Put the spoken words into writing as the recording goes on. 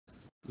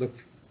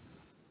look.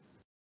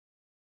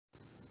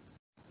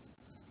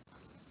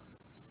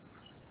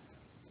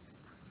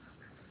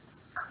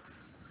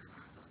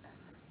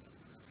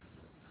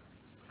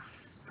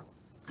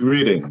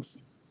 Greetings.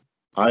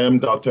 I am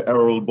Dr.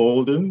 Errol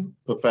Bolden,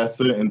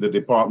 professor in the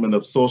Department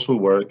of Social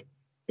Work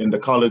in the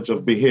College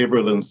of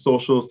Behavioral and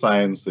Social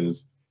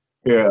Sciences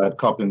here at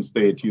Coppin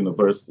State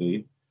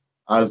University,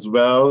 as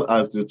well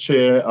as the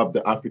chair of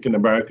the African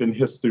American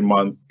History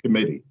Month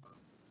Committee.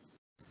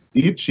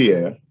 Each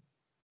year,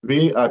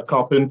 we at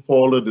Coppin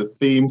follow the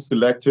theme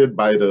selected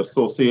by the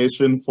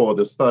Association for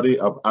the Study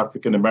of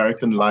African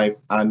American Life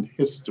and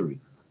History.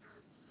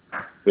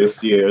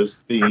 This year's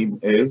theme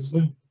is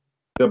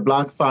the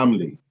Black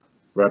Family,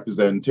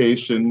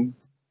 Representation,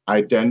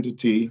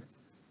 Identity,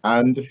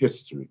 and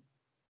History.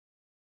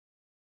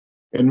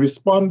 In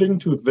responding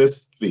to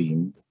this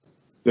theme,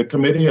 the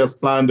committee has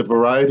planned a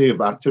variety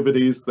of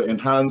activities to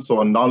enhance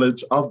our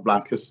knowledge of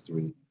Black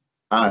history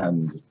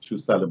and to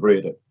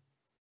celebrate it.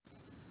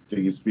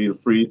 Please feel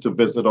free to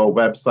visit our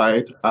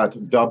website at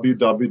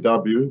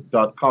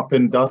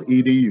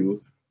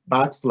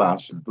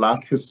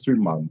www.coppin.edu/Black History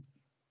Month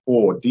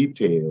for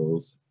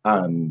details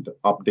and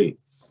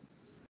updates.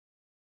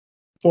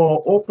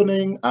 For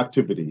opening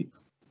activity,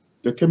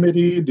 the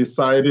committee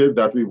decided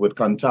that we would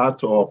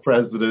contact our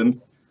president,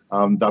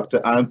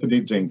 Dr. Anthony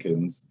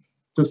Jenkins,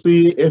 to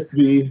see if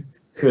we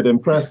could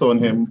impress on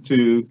him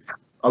to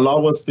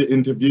allow us to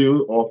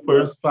interview our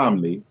first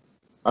family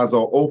as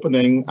our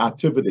opening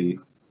activity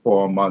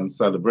for our month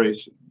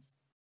celebrations.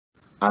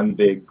 And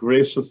they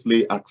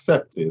graciously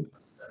accepted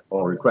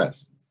our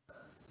request.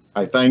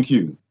 I thank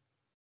you.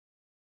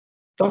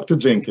 Dr.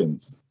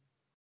 Jenkins,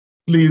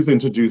 please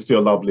introduce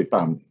your lovely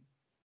family.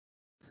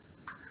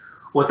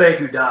 Well, thank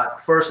you,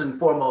 Doc. First and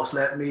foremost,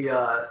 let me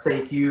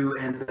thank you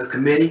and the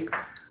committee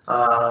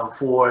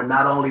for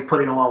not only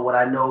putting on what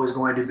I know is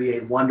going to be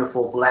a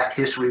wonderful Black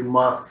History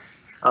Month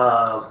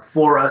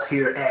for us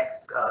here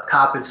at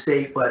Coppin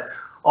State, but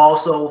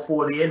also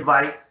for the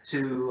invite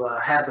to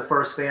have the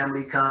first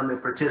family come and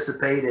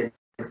participate and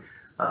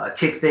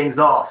kick things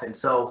off. And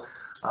so,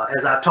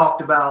 as I've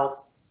talked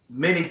about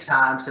many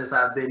times since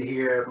I've been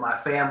here, my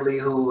family,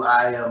 who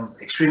I am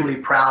extremely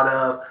proud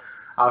of,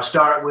 I'll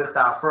start with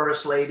our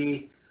First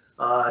Lady,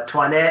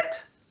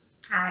 Toinette.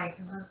 Hi.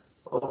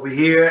 Over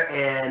here,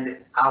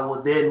 and I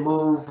will then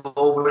move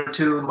over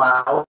to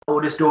my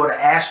oldest daughter,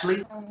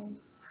 Ashley,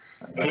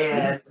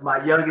 and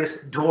my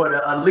youngest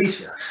daughter,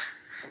 Alicia.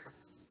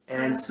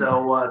 And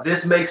so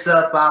this makes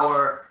up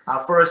our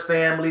first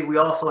family. We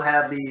also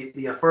have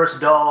the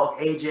first dog,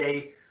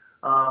 AJ,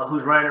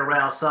 who's running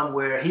around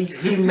somewhere.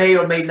 He may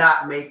or may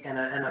not make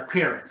an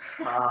appearance.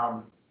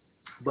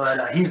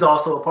 But he's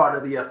also a part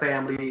of the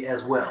family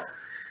as well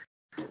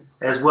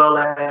as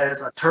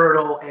a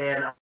turtle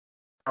and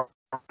a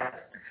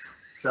rabbit.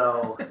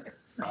 So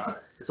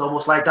it's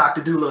almost like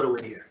Dr. Doolittle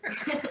in here.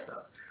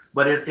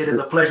 But it is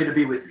a pleasure to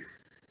be with you.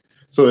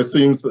 So it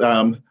seems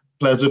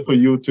pleasure for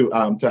you to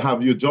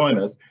have you join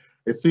us.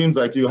 It seems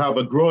like you have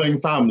a growing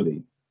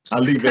family.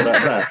 I'll leave it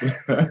at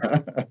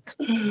that.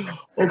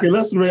 Okay,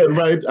 let's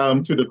right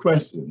to the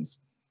questions.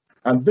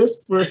 And this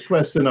first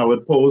question I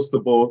would pose to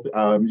both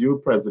you,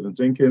 President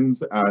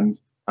Jenkins, and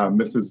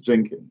Mrs.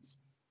 Jenkins.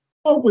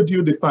 How would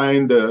you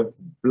define the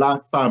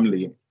Black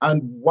family,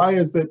 and why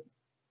is it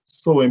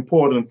so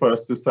important for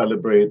us to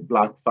celebrate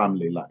Black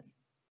family life?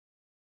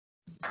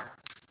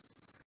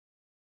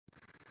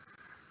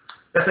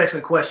 That's an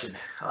excellent question.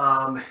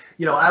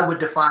 You know, I would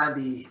define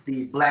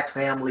the Black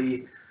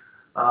family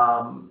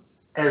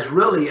as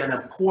really an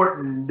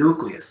important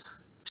nucleus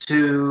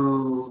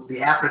to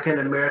the African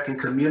American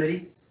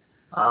community,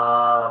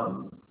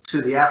 to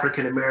the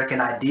African American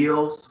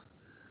ideals,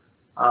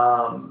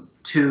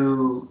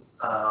 to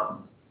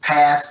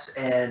past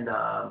and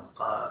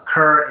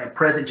current and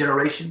present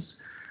generations.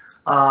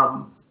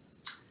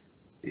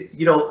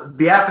 You know,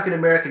 the African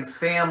American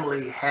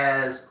family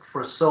has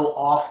for so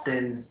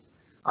often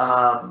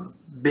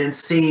been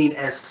seen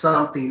as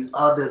something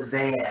other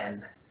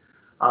than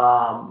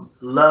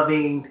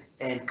loving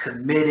and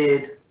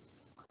committed,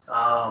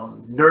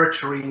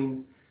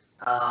 nurturing,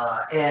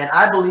 and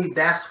I believe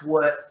that's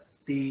what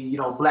the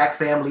Black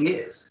family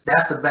is.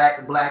 That's the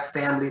Black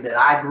family that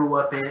I grew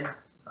up in,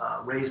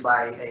 raised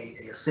by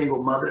a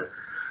single mother.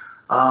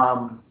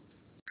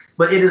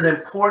 But it is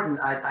important,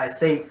 I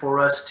think, for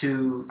us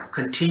to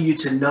continue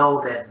to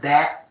know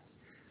that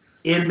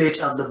image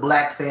of the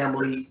Black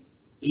family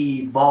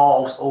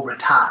evolves over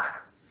time,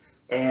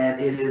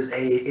 and it is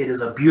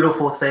a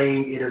beautiful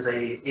thing. It is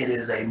a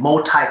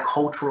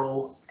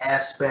multicultural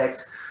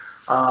aspect,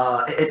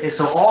 and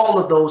so all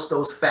of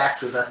those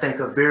factors I think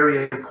are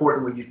very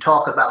important when you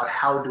talk about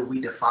how do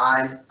we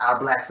define our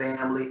Black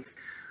family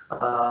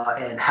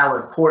and how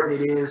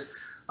important it is.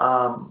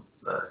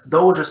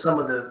 Those are some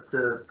of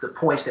the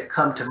points that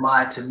come to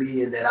mind to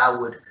me, and that I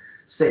would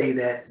say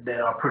that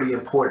are pretty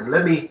important.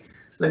 Let me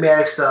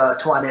ask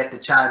Toinette to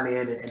chime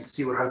in and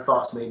see what her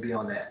thoughts may be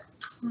on that.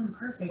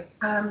 Perfect.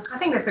 I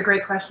think that's a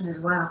great question as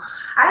well.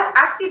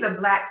 I see the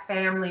Black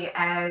family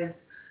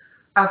as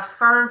a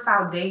firm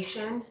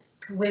foundation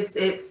with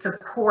its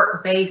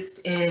support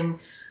based in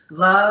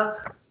love,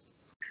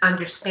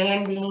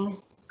 understanding,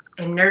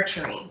 and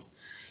nurturing.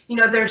 You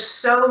know, there's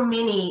so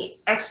many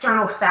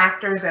external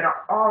factors that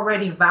are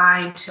already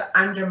vying to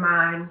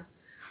undermine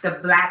the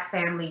Black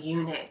family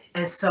unit.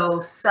 And so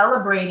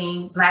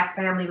celebrating Black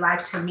family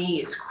life to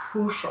me is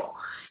crucial.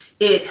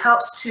 It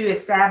helps to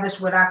establish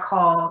what I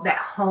call that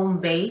home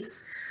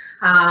base,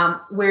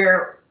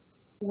 where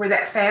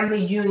that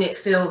family unit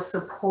feels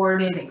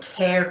supported and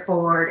cared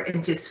for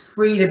and just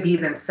free to be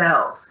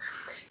themselves.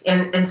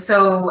 And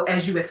so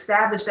as you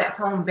establish that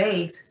home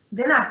base,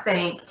 then I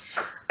think,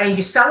 and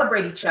you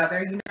celebrate each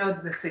other, you know,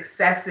 the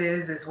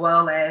successes as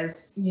well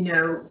as, you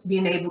know,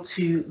 being able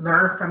to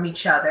learn from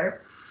each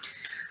other.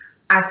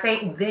 I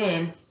think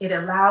then it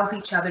allows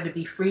each other to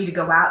be free to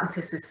go out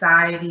into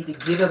society, to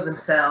give of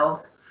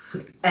themselves,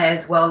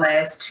 as well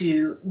as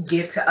to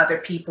give to other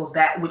people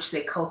that which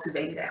they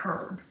cultivated at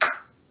home.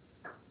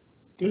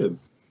 Good.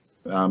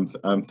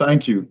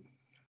 Thank you.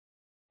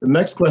 The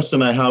next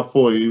question I have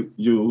for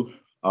you,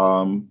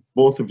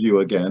 both of you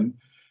again,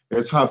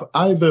 is have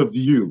either of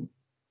you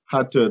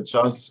had to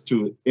adjust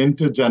to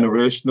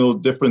intergenerational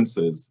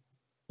differences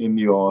in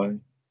your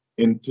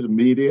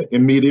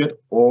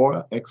immediate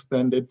or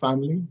extended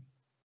family?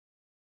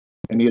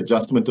 Any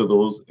adjustment to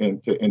those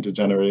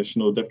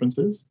intergenerational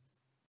differences?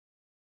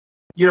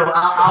 You know,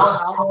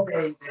 I'll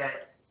say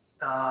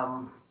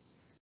that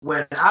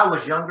when I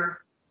was younger,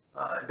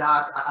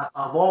 Doc,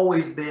 I've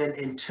always been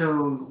in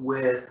tune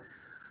with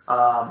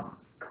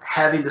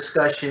having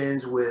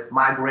discussions with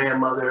my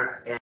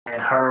grandmother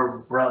and her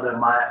brother,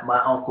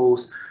 my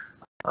uncles,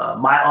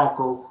 my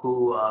uncle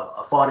who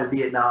fought in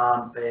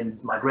Vietnam,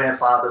 and my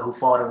grandfather who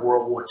fought in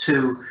World War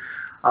II.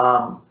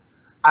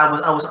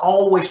 I was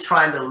always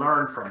trying to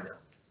learn from them,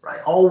 right?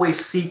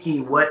 Always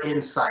seeking what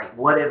insight,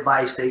 what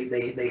advice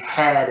they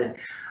had, and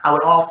I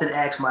would often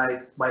ask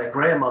my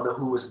grandmother,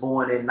 who was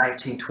born in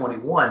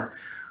 1921.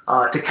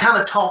 To kind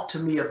of talk to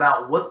me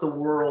about what the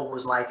world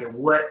was like and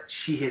what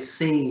she has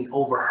seen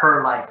over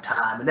her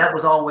lifetime. And that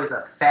was always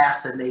a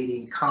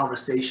fascinating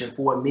conversation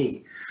for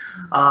me.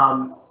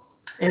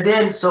 And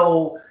then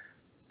so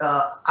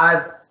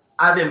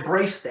I've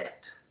embraced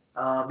that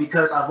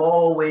because I've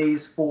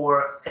always,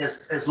 for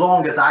as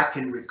long as I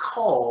can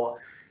recall,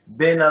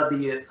 been of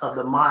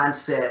the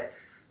mindset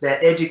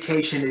that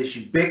education is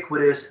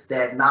ubiquitous,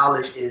 that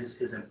knowledge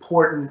is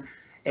important,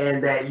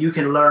 and that you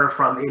can learn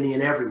from any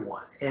and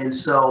everyone. And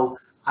so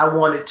I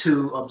wanted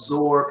to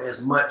absorb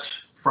as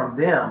much from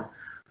them,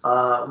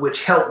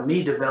 which helped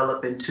me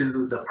develop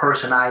into the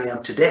person I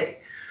am today.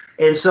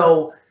 And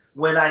so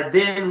when I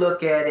then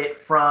look at it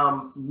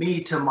from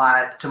me to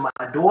my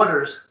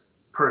daughter's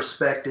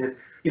perspective,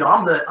 you know,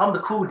 I'm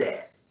the cool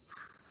dad.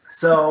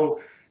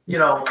 So, you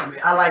know, I mean,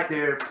 I like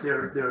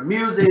their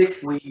music.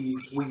 We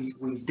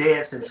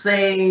dance and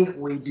sing.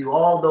 We do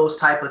all those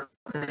type of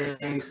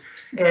things.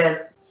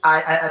 And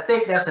I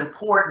think that's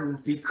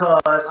important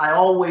because I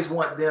always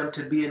want them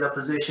to be in a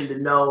position to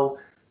know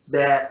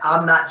that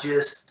I'm not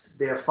just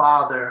their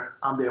father,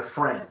 I'm their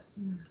friend,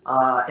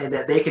 and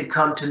that they can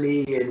come to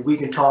me and we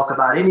can talk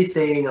about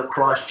anything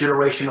across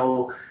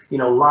generational, you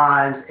know,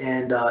 lines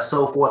and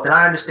so forth. And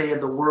I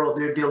understand the world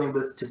they're dealing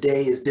with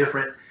today is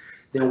different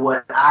than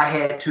what I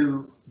had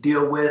to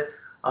deal with.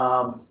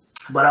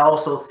 But I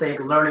also think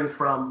learning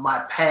from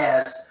my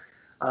past,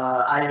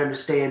 I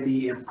understand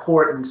the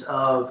importance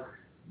of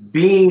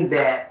being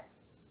that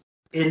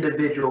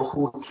individual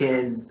who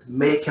can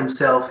make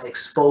himself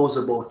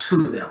exposable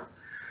to them.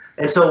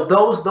 And so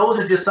those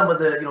are just some of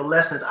the, you know,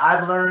 lessons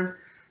I've learned.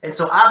 And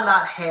so I've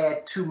not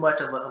had too much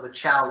of a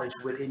challenge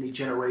with any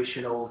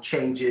generational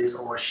changes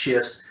or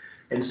shifts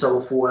and so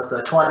forth.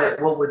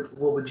 Twanette,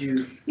 what would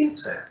you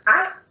say?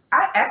 I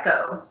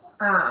echo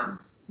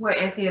what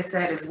Anthea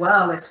said as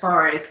well, as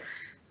far as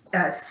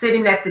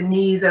sitting at the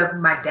knees of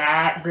my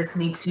dad,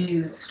 listening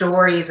to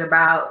stories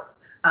about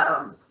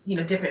you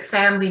know, different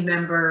family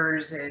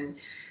members,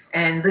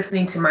 and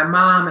listening to my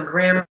mom and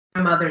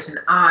grandmothers and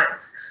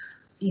aunts.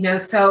 You know,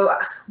 so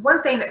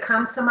one thing that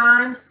comes to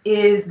mind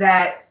is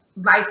that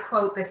life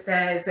quote that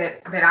says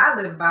that I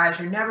live by is,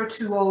 you're never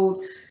too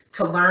old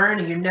to learn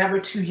and you're never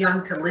too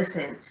young to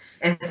listen.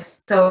 And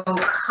so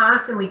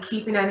constantly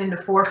keeping that in the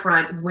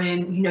forefront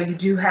when, you know, you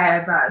do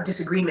have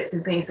disagreements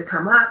and things that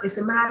come up, it's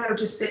a matter of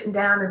just sitting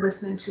down and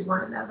listening to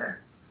one another.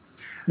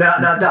 Now,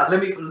 Doc,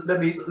 let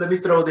me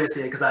throw this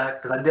in because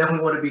I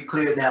definitely want to be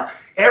clear. Now,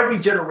 every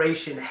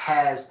generation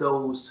has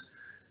those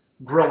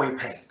growing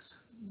pains,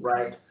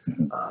 right?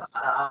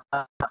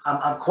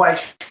 I'm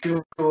quite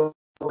sure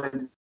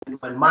when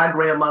my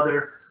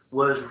grandmother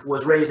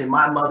was raising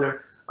my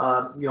mother,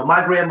 you know,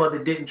 my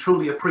grandmother didn't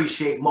truly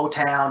appreciate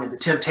Motown and the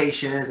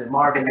Temptations and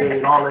Marvin Gaye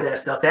and all of that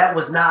stuff. That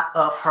was not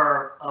of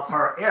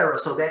her era,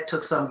 so that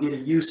took some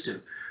getting used to,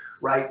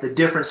 right? The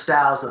different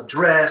styles of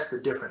dress,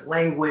 the different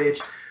language,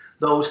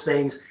 those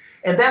things.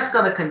 And that's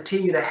going to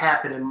continue to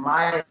happen, in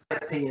my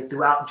opinion,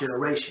 throughout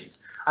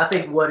generations. I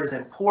think what is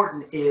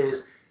important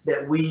is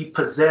that we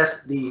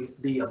possess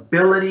the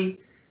ability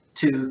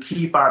to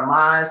keep our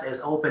minds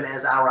as open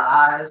as our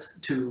eyes,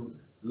 to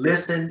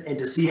listen and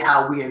to see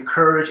how we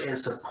encourage and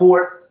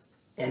support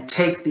and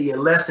take the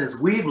lessons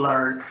we've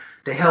learned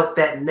to help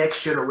that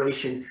next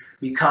generation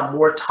become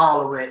more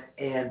tolerant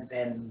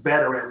and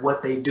better at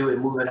what they do in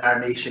moving our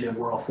nation and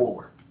world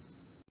forward.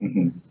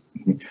 Mm-hmm.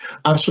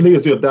 Ashley,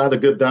 is your dad a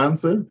good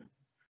dancer?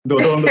 No,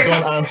 don't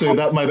answer.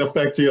 That might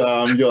affect your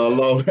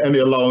any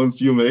allowance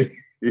you may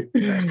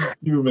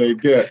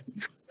get.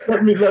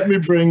 Let me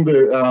bring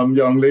the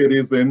young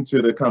ladies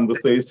into the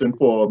conversation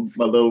for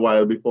a little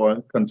while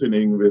before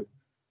continuing with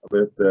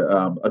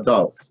the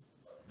adults.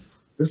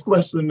 This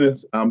question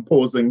is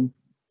posing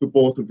to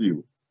both of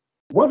you.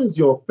 What is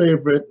your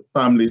favorite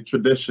family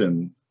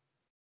tradition,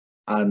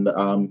 and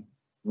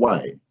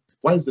why?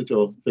 Why is it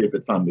your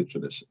favorite family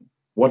tradition?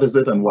 What is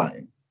it and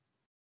why?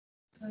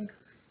 Okay.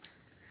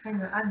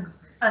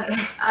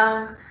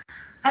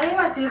 I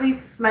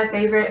think my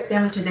favorite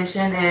family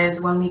tradition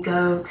is when we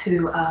go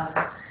to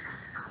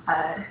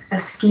a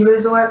ski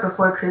resort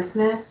before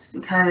Christmas,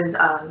 because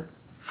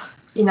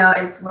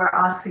if we're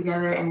all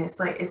together and it's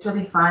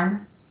really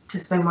fun to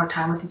spend more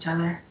time with each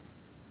other.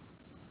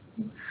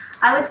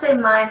 I would say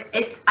mine,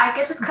 I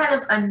guess it's kind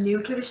of a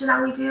new tradition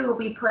that we do, where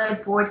we play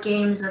board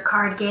games or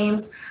card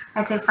games.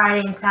 I'd say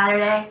Friday and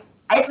Saturday.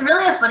 It's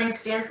really a fun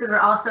experience because we're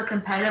all so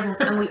competitive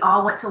and we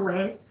all want to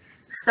win.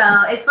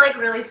 So it's like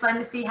really fun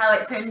to see how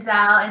it turns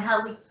out and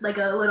how we like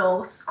a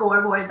little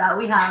scoreboard that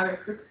we have.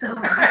 It's so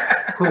fun.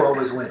 Who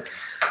always wins?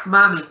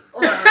 Mommy.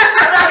 It's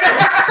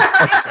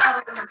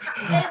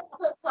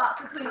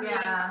flip-flops between me.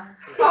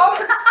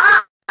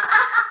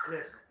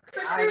 Listen,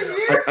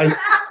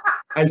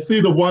 I see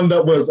the one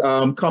that was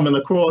coming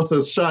across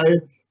as shy.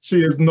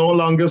 She is no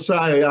longer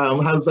shy.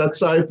 Has that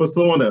shy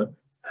persona.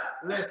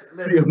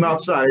 Listen. She is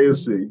not shy,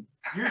 is she?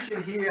 You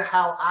should hear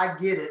how I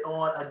get it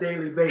on a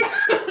daily basis.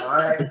 All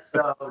right.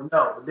 So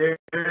no,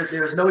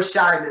 there's no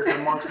shyness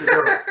amongst the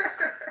girls.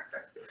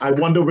 I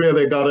wonder where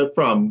they got it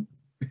from.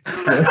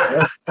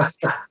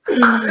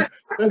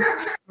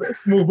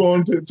 let's move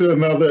on to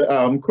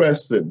another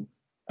question.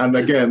 And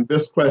again,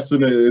 this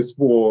question is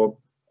for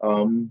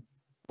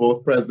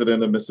both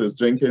President and Mrs.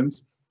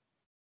 Jenkins.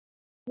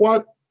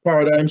 What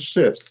paradigm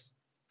shifts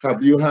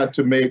have you had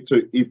to make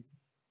to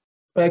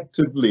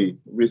effectively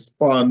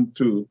respond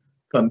to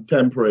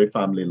contemporary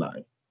family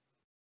life?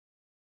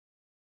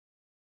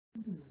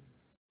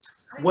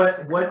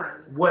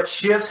 What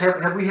shifts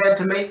have we had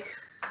to make?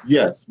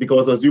 Yes,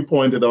 because as you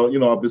pointed out,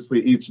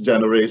 obviously each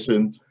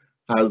generation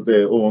has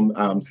their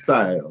own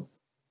style.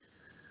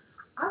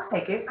 I'll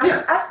take it.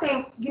 I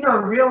think,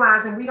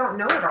 realizing we don't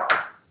know it all,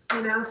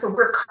 so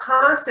we're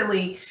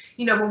constantly,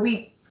 when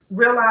we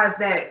realize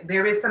that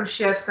there is some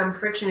shift, some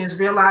friction, is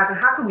realizing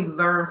how can we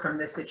learn from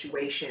this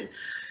situation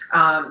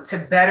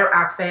to better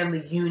our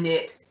family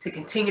unit, to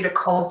continue to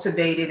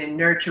cultivate it and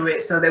nurture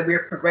it so that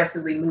we're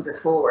progressively moving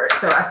forward.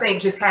 So I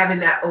think just having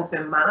that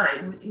open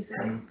mind, would you say?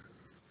 Mm-hmm.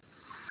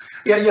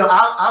 Yeah,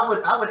 I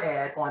would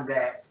add on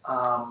that.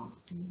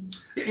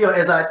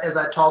 As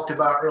I talked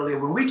about earlier,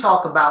 when we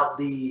talk about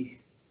the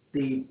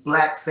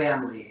Black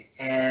family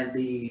and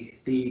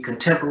the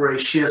contemporary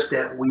shifts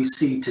that we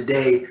see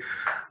today,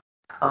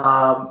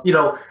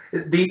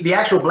 the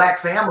actual Black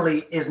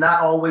family is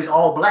not always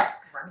all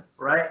Black,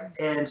 right?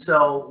 And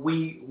so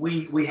we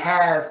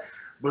have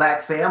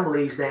Black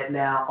families that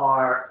now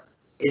are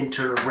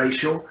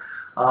interracial.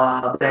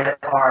 That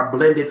are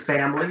blended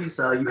families.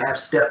 You have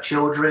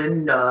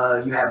stepchildren,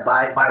 you have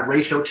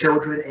biracial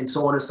children, and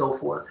so on and so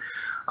forth.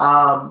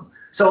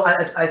 So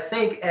I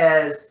think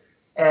as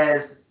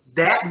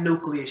that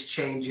nucleus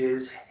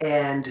changes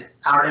and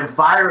our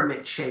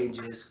environment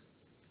changes,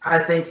 I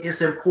think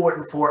it's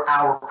important for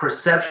our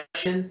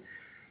perception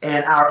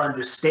and our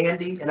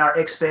understanding and our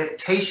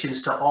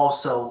expectations to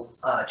also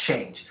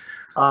change.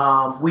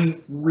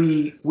 We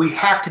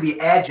have to be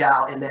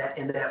agile in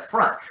that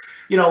front.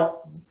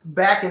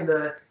 Back in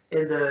the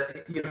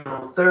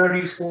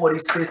 30s,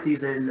 40s,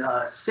 50s, and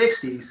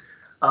 60s,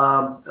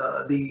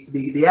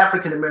 the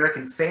African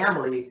American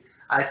family,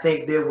 I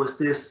think there was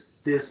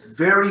this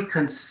very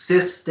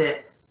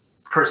consistent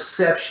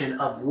perception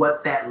of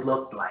what that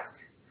looked like,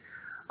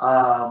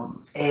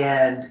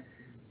 and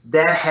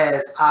that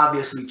has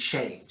obviously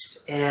changed.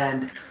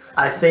 And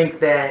I think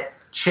that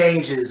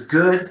change is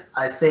good.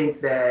 I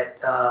think that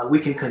we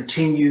can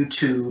continue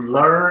to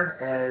learn,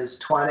 as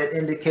Twinette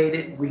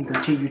indicated. We can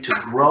continue to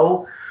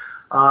grow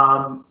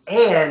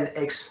and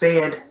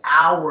expand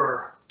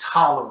our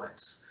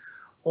tolerance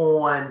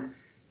on,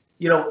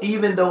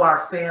 even though our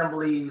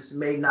families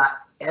may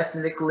not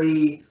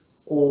ethnically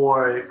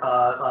or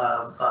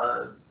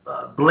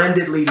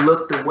blendedly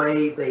look the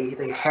way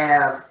they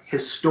have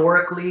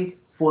historically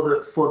for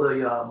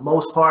the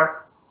most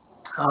part.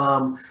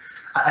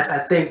 I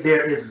think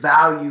there is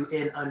value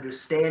in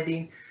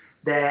understanding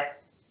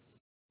that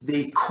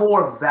the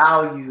core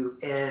value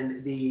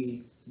in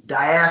the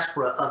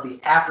diaspora of the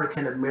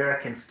African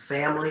American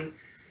family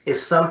is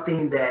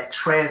something that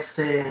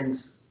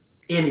transcends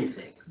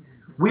anything.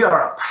 We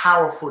are a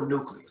powerful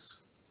nucleus,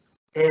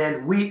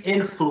 and we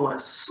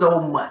influence so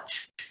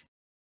much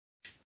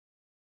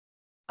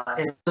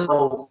And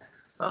so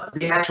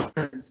the actual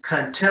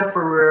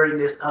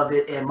contemporariness of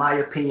it, in my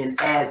opinion,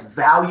 adds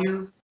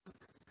value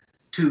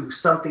to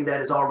something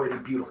that is already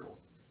beautiful.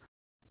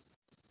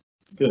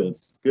 Good,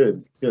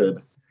 good,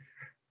 good.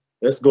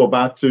 Let's go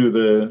back to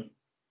the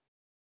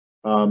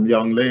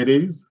young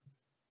ladies.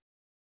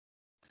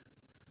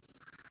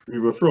 We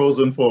were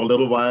frozen for a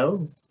little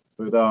while,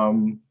 but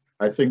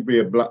I think we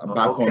are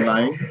back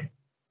online.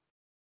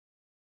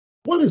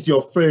 What is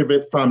your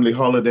favorite family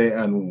holiday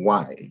and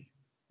why?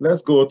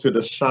 Let's go to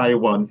the shy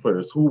one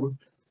first. Who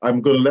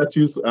I'm going to let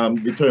you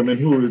determine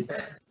who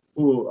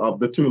of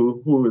the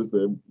two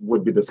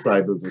would be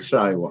described as the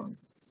shy one.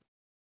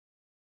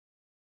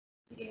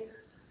 Yeah.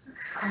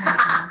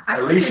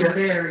 Alicia?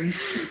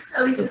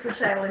 Alicia's the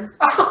shy one.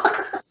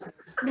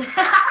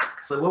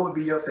 So what would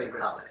be your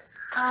favorite holiday?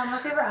 My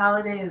favorite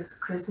holiday is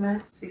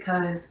Christmas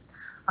because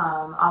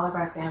all of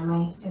our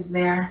family is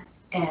there,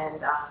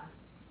 and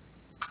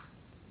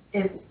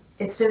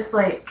it's just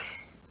like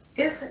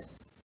it's.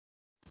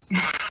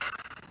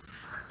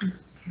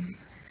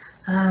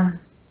 I'd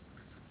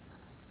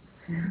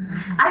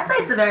say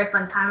it's a very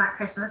fun time at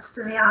Christmas,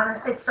 to be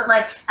honest. It's so,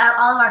 like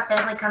all of our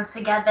family comes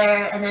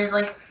together and there's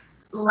like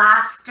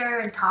laughter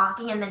and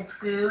talking and then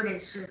food.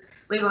 It's just,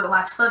 we go to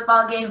watch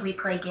football games, we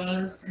play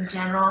games in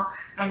general,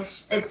 and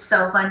it's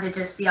so fun to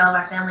just see all of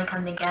our family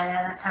come together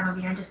at that time of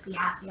year and just be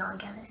happy all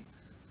together.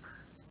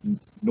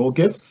 No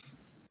gifts?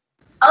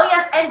 Oh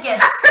yes, and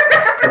gifts.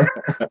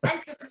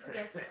 And Christmas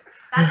gifts.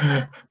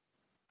 That's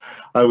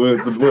I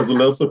was a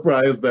little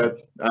surprised that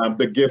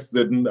the gifts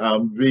didn't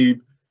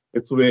read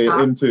its way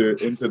into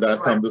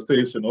that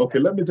conversation. Okay,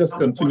 let me just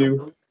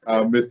continue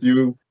with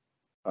you.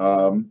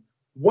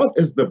 What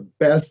is the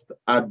best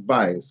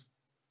advice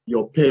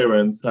your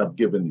parents have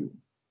given you?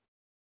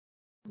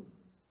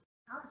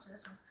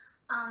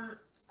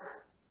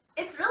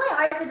 It's really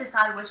hard to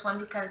decide which one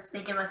because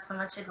they give us so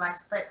much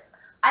advice, but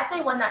I'd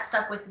say one that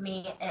stuck with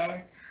me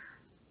is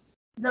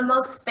the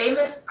most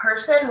famous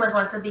person was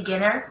once a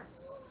beginner.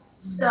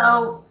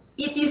 So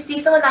if you see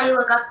someone that you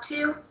look up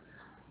to,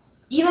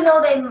 even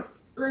though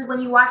when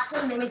you watch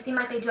them, they may seem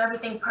like they do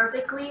everything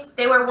perfectly.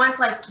 They were once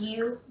like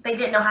you. They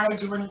didn't know how to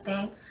do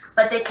anything,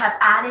 but they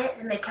kept at it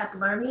and they kept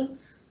learning.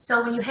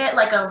 So when you hit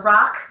like a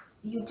rock,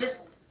 you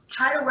just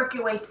try to work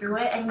your way through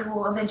it and you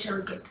will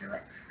eventually get through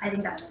it. I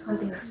think that's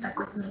something that stuck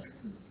with me.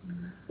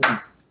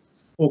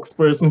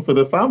 Spokesperson for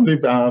the family,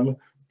 president.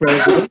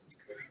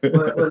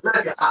 But look,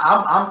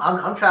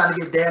 I'm trying to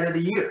get Dad of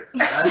the Year.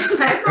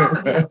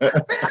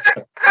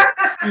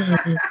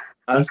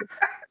 Right?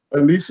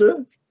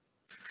 Alicia?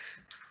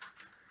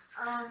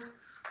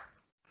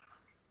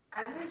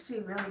 I think she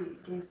really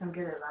gave some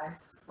good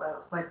advice,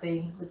 what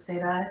they would say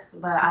to us.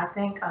 But I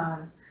think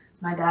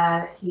my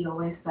dad, he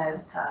always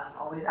says to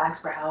always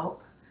ask for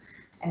help.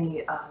 And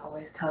he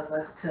always tells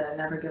us to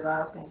never give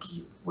up and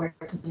keep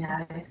working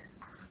at it.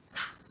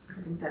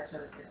 I think that's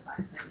really good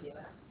advice that he gave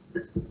us.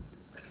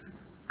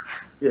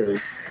 Yeah.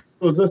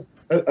 So just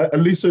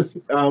Alicia,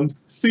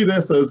 see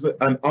this as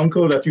an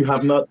uncle that you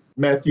have not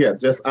met yet,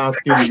 just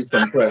asking you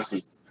some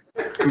questions.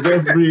 So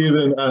just breathe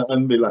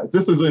and be like,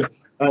 this is a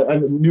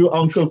new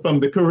uncle from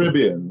the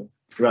Caribbean,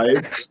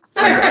 right?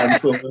 And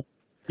so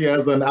he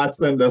has an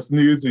accent that's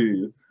new to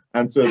you.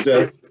 And so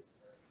just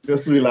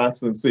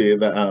relax and say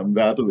that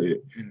that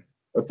way.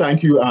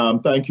 Thank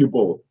you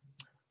both.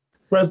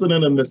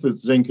 President and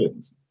Mrs.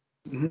 Jenkins,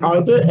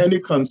 are there any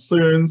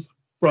concerns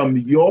from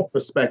your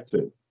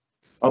perspective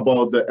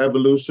about the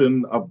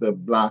evolution of the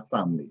Black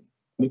family?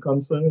 Any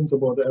concerns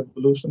about the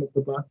evolution of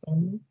the Black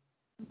family?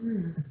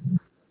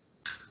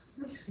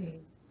 Let me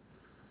see.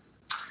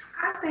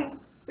 I think.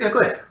 Yeah, go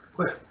ahead.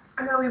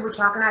 I know we were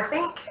talking. I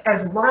think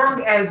as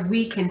long as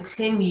we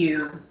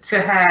continue to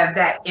have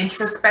that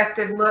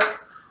introspective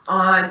look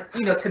on,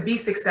 to be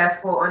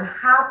successful, on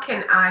how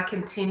can I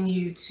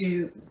continue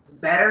to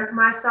better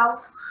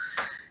myself.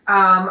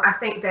 I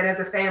think that as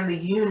a family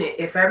unit,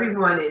 if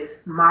everyone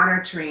is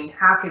monitoring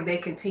how can they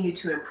continue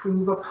to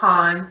improve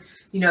upon,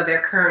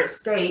 their current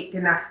state,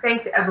 then I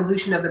think the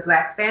evolution of the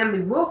Black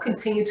family will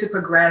continue to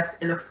progress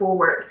in a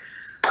forward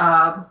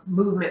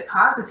movement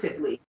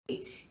positively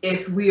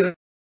if we are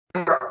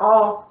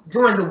all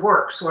doing the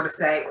work, so to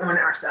say, on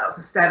ourselves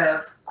instead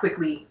of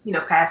quickly,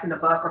 passing the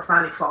buck or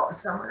finding fault in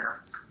someone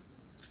else.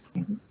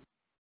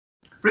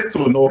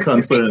 So no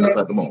concerns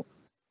at the moment.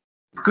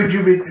 Could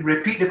you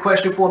repeat the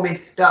question for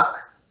me, Doc?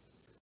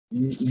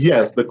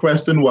 Yes, the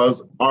question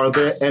was, are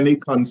there any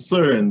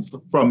concerns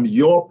from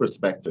your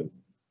perspective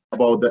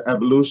about the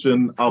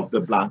evolution of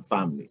the Black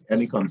family?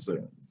 Any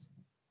concerns?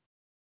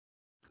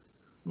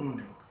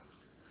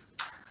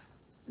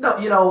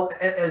 No,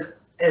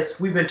 as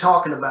we've been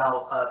talking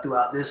about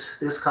throughout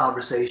this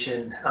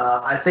conversation,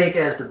 I think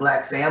as the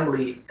Black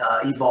family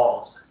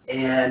evolves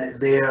and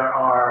there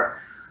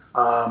are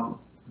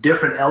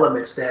different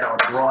elements that are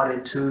brought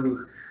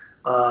into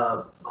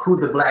who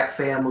the Black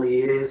family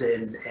is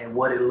and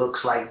what it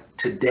looks like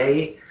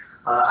today,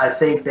 I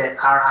think that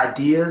our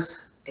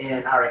ideas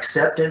and our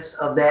acceptance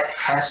of that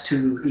has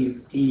to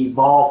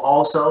evolve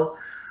also.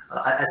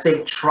 I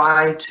think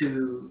trying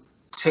to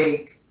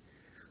take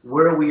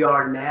where we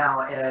are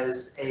now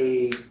as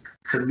a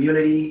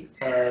community,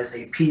 as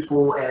a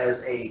people,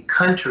 as a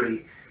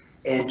country,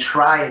 and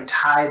try and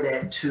tie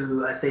that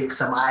to, I think,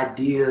 some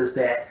ideas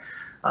that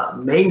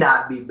may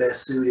not be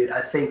best suited,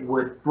 I think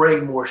would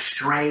bring more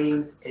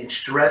strain and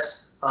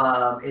stress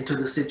into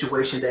the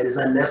situation that is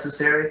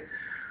unnecessary.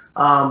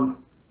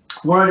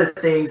 One of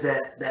the things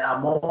that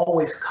I'm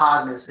always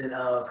cognizant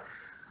of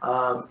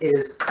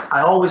is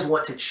I always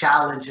want to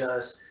challenge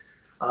us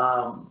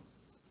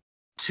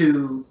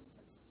to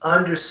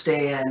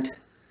understand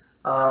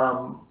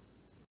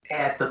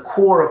at the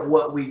core of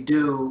what we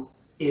do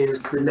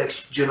is the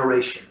next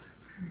generation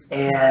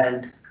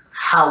and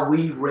how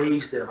we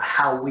raise them,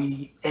 how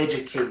we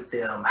educate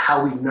them,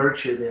 how we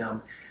nurture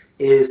them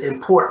is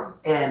important.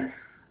 And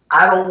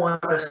I don't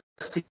want us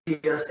to see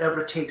us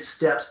ever take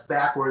steps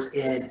backwards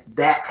in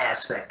that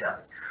aspect of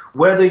it.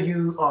 Whether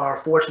you are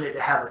fortunate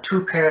to have a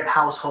two-parent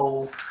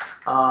household,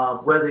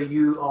 whether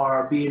you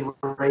are being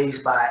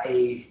raised by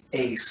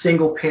a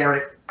single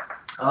parent,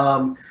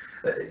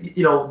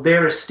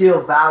 there is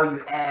still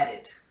value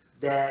added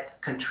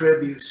that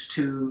contributes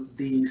to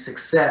the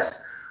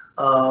success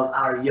of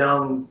our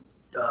young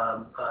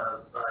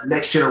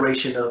next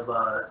generation of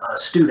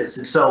students.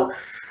 And so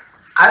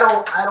I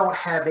don't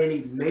have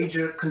any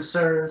major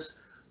concerns.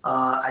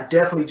 I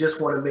definitely just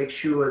want to make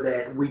sure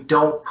that we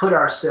don't put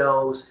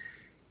ourselves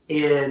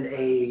in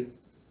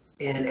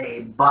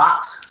a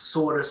box,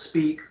 so to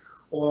speak,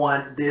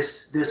 on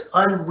this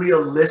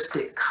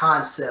unrealistic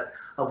concept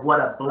of what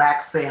a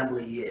Black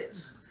family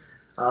is.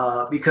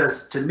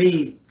 Because to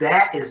me,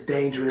 that is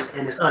dangerous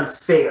and it's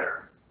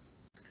unfair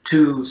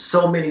to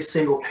so many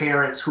single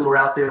parents who are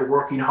out there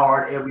working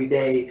hard every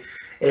day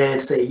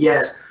and say,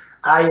 yes,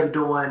 I am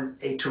doing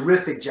a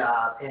terrific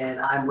job and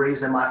I'm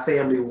raising my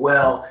family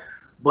well,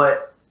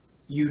 but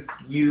you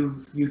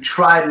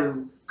try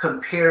to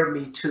compare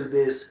me to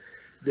this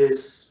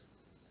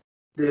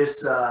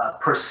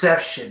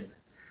perception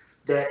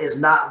that is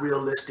not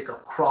realistic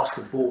across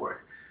the board.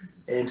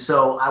 And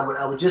so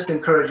I would just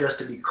encourage us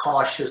to be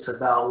cautious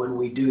about when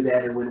we do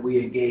that and when we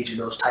engage in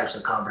those types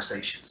of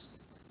conversations.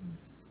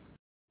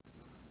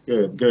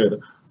 Good,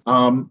 good.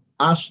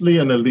 Ashley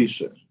and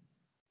Alicia,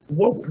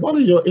 what are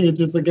your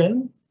ages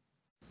again?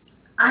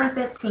 I'm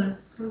 15.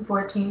 I'm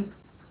 14.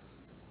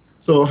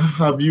 So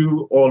have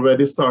you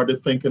already started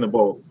thinking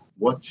about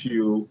what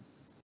you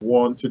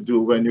want to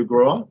do when you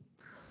grow up?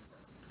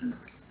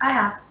 I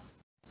have.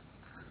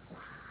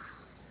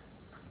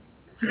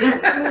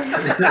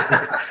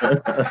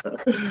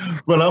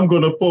 Well, I'm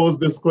going to pose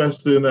this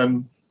question,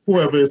 and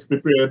whoever is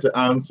prepared to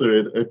answer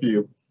it, if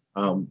you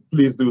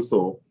please do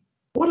so.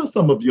 What are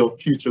some of your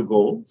future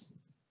goals?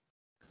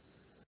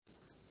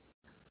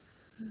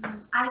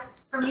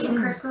 For me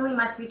personally,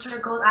 my future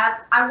goal,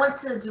 I want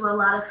to do a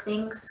lot of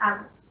things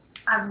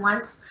at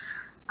once.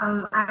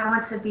 I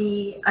want to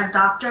be a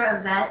doctor, a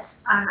vet.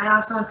 I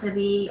also want to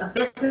be a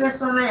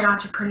businesswoman, an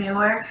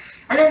entrepreneur,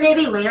 and then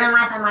maybe later in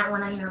life I might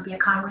want to, be a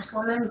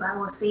congresswoman, but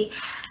we'll see.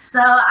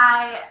 So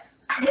I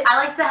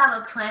like to have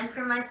a plan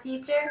for my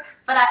future,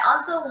 but I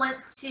also want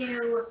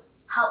to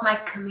help my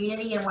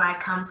community and where I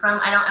come from.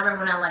 I don't ever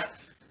want to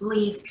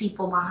leave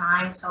people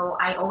behind, so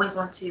I always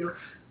want to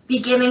be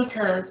giving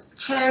to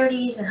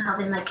charities and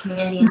helping my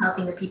community and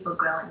helping the people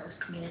grow in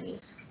those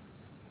communities.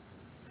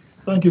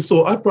 Thank you.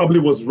 So I probably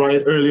was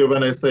right earlier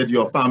when I said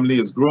your family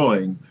is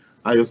growing.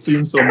 I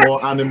assume some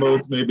more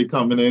animals may be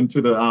coming into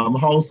the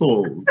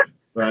household,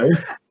 right?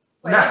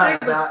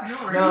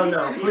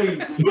 No,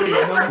 please,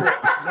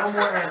 no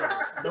more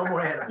animals, no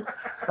more animals.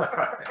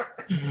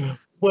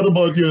 What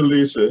about you,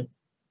 Alicia?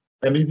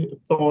 Any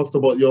thoughts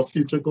about your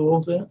future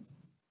goals yet?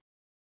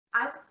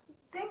 I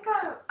think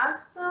I'm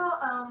still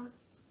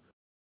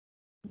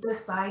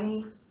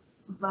deciding,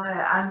 but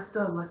I'm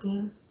still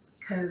looking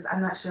because I'm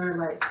not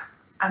sure,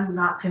 I'm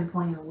not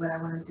pinpointing what I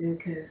want to do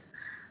because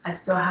I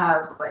still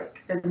have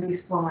at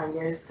least 4 more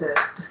years to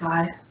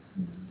decide.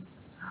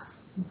 So.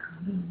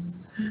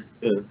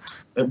 Yeah.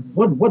 And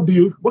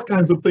what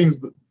kinds of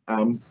things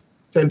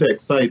tend to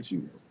excite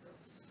you?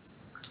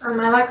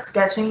 I like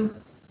sketching,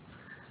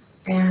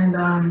 and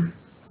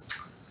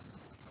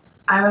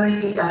I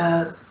really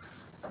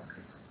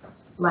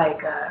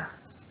like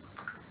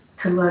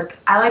to look.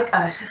 I like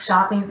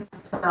shopping,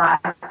 so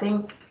I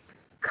think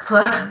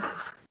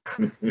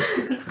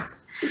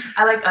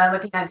I like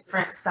looking at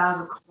different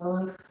styles of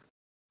clothes.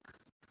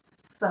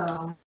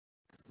 So,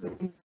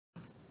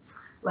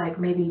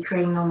 maybe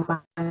creating my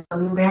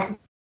clothing brand.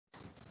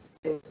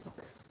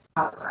 That's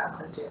probably what I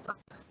want to do.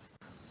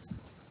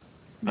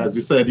 As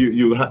you said,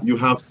 you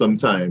have some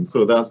time,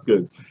 so that's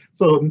good.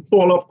 So,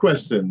 follow-up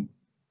question: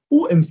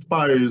 who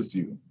inspires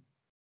you?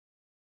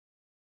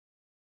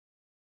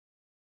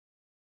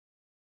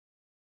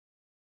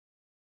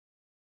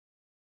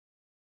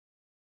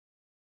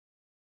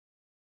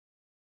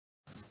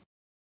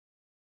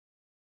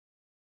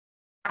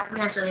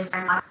 Parents really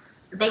inspired.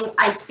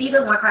 I see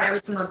them work hard every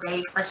single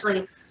day,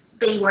 especially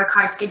they work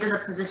hard to get to the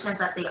positions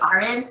that they are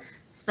in.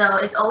 So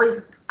it's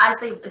always, I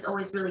think it's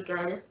always really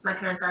good. My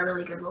parents are a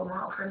really good role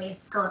model for me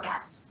to look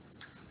at.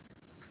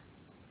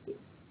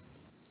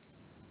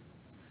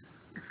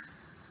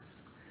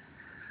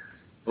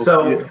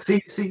 So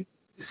see,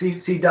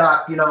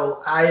 Doc. You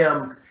know, I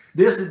am.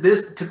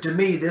 This to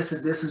me. This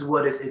is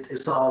what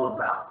it's all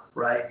about,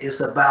 right? It's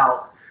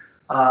about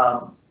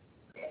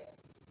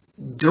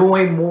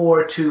doing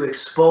more to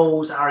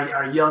expose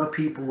our young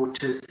people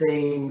to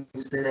things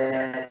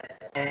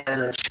that,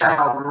 as a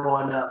child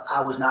growing up,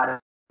 I was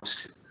not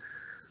exposed to.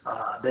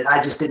 That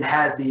I just didn't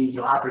have the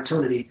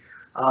opportunity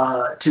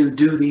to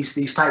do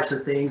these types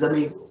of things. I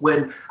mean,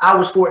 when I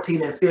was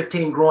 14 and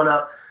 15 growing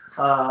up,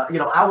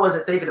 I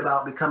wasn't thinking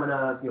about becoming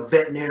a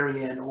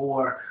veterinarian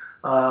or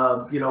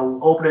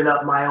opening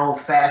up my own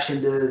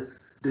fashion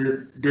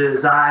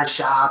design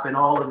shop and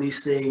all of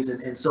these things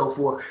and so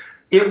forth.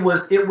 It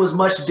was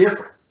much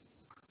different.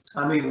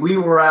 I mean, we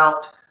were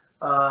out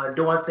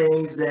doing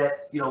things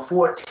that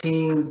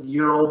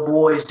 14-year-old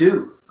boys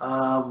do,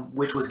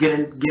 which was get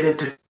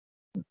into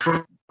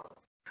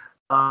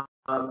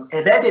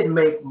and that didn't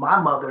make my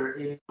mother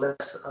any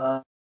less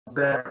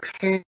better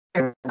parent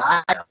than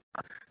I am.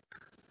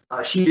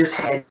 She just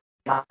had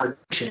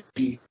obligation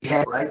she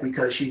had, right,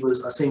 because she was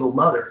a single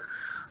mother.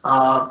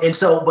 And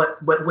so,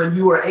 but when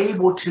you are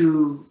able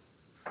to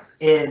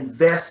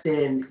invest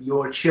in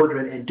your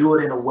children and do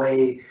it in a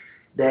way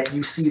that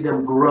you see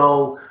them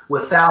grow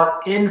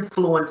without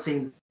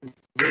influencing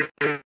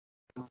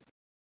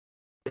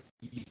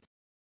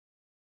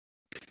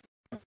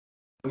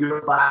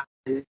your body,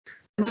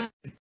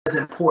 is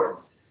important.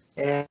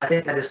 And I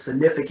think that is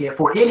significant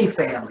for any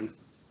family,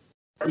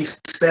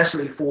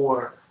 especially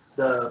for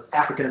the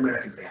African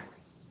American family.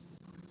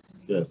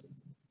 Yes,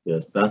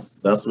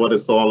 that's what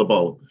it's all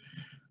about.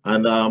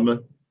 And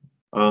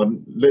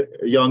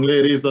young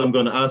ladies, I'm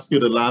going to ask you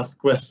the last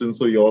question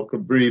so you all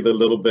could breathe a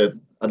little bit.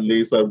 At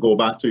least I'll go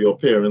back to your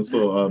parents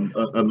for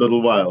a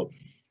little while.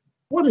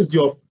 What is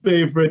your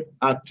favorite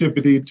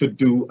activity to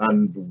do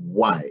and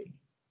why?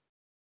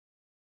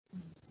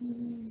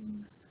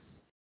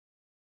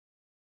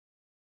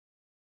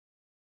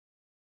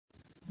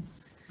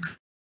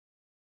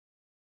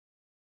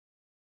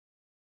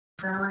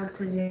 I like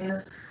to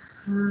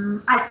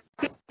do. I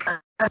think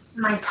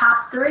my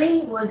top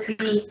three would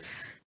be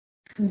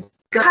go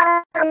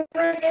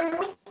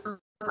kart.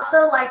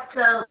 Also like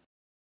to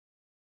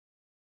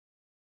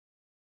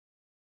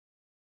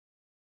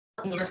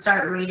just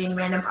start reading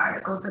random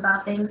articles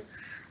about things.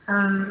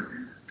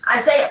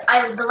 I say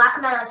the last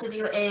thing that I like to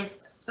do is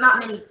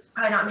probably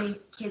not many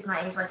kids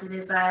my age like to do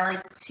this, but I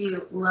like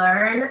to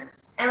learn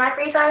in my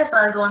free time. So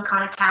I go on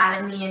Khan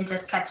Academy and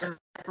just catch them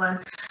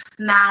on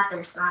math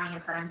or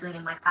science that I'm doing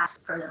in my class to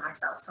further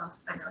myself. So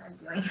I know what I'm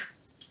doing.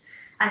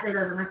 I say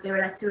those are my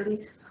favorite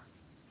activities.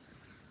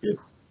 Good.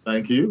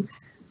 Thank you.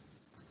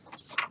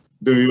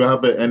 Do you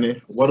have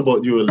any? What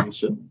about you,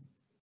 Alicia?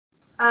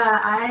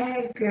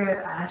 I agree with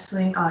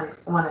Ashley on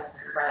one of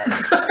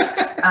them,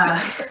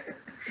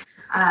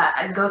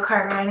 but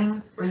go-kart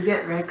riding, we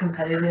get very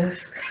competitive.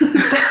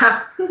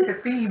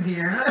 It's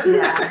easier.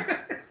 Yeah.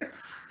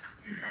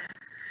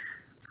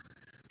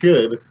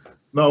 Good.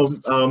 Now,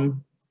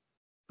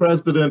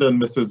 President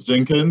and Mrs.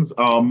 Jenkins,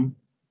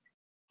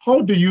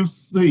 how do you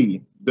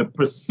see the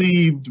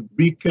perceived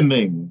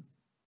weakening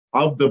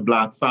of the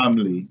Black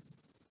family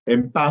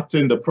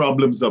impacting the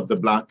problems of the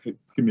Black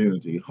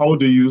community? How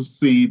do you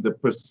see the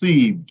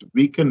perceived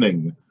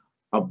weakening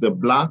of the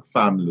Black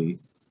family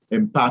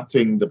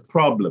impacting the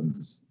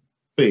problems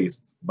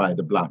faced by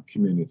the Black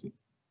community?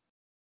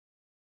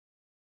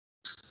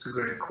 It's a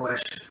great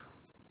question.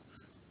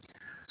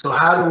 So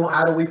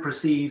how do we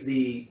perceive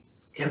the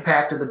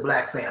impact of the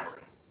Black family?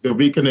 The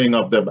weakening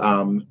of the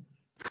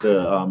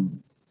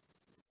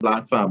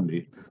Black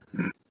family.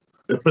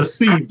 The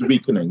perceived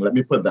weakening, let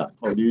me put that.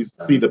 How do you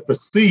see the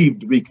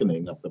perceived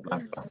weakening of the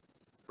Black family?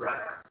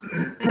 Right.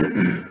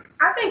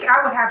 I think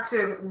I would have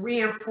to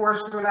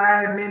reinforce what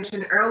I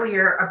mentioned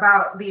earlier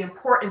about the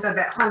importance of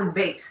that home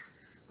base.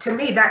 To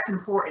me, that's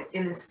important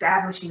in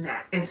establishing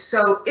that. And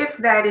so if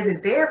that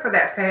isn't there for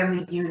that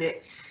family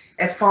unit,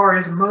 as far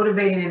as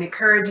motivating and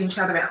encouraging each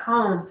other at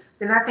home,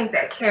 then I think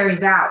that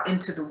carries out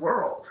into the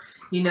world.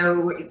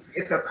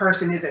 If a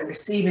person isn't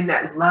receiving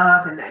that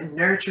love and that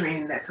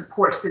nurturing and that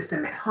support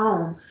system at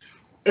home,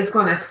 it's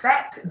going to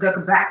affect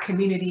the Black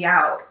community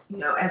out,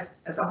 as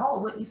a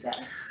whole. What do you say?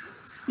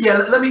 Yeah,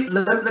 let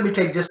me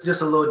take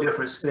just a little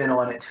different spin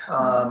on it.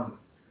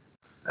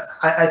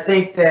 I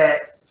think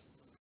that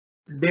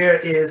there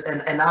is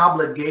an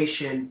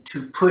obligation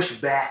to push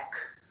back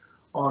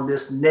on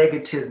this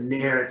negative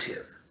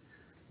narrative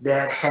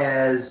that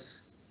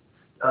has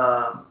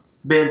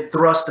been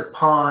thrust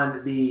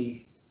upon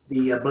the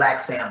Black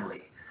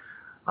family.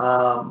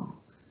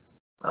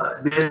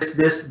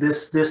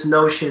 This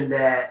notion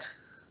that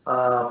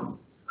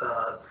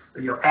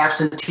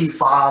absentee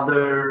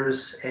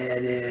fathers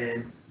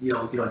and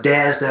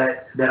dads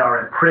that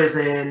are in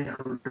prison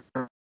who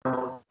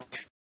don't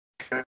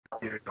care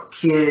about their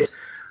kids,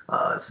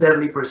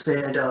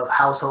 70% of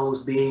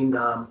households being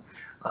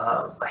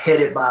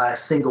headed by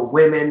single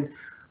women.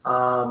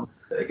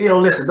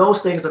 Listen,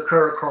 those things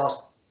occur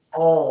across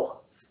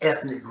all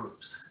ethnic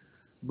groups,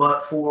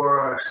 but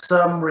for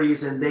some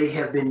reason they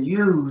have been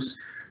used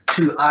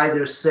to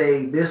either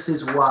say this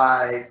is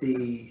why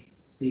the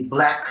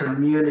Black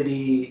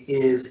community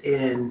is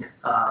in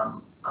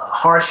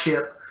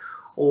hardship,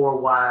 or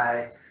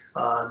why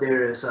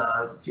there is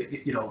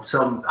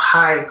some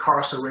high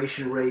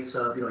incarceration rates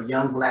of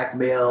young Black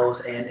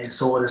males, and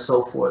so on and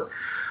so forth.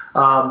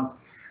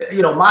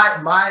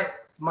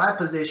 My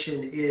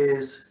position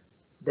is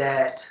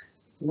that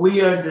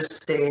we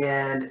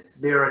understand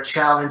there are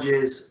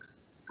challenges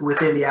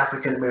within the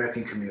African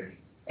American community,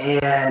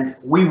 and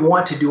we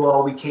want to do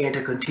all we can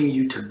to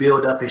continue to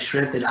build up and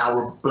strengthen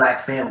our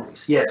Black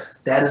families. Yes,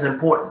 that is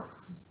important.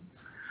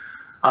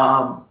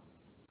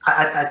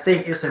 I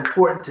think it's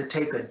important to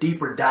take a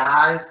deeper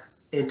dive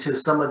into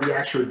some of the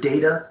actual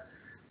data.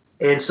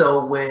 And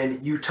so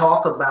when you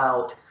talk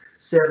about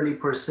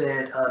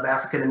 70% of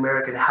African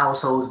American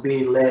households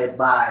being led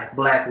by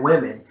Black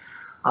women,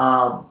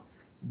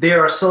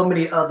 there are so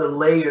many other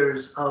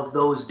layers of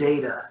those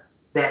data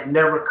that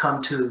never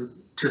come to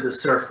the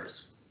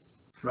surface,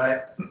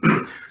 right?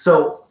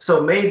 So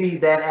maybe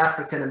that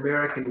African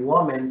American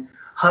woman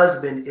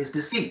husband is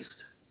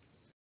deceased,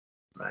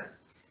 right?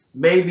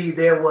 Maybe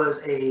there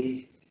was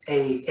a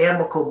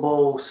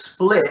amicable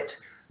split,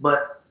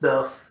 but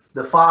the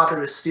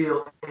father is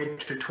still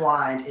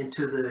intertwined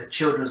into the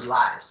children's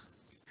lives.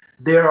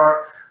 There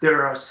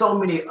are so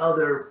many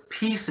other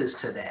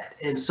pieces to that,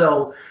 and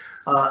so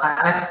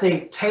I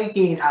think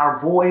taking our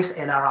voice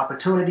and our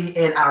opportunity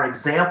and our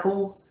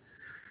example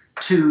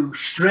to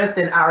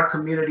strengthen our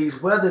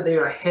communities, whether they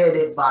are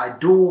headed by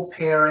dual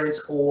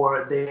parents,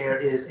 or there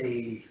is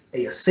a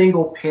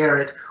single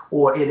parent,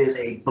 or it is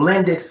a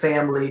blended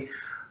family,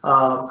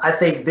 I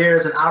think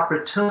there's an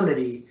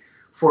opportunity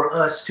for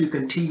us to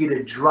continue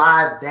to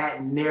drive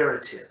that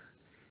narrative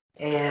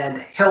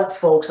and help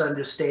folks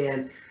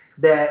understand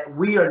that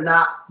we are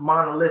not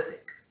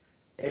monolithic.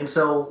 And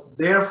so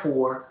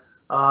therefore,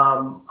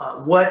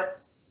 what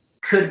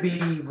could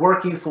be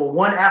working for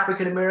one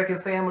African American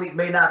family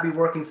may not be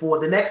working for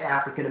the next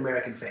African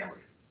American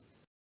family.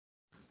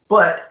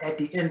 But at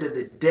the end of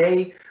the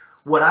day,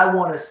 what I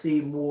want to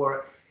see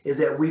more is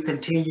that we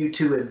continue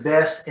to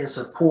invest and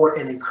support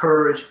and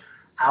encourage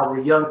our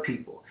young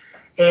people.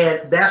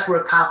 And that's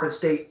where Coppin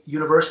State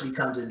University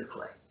comes into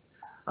play.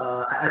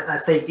 I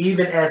think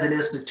even as an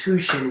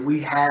institution,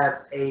 we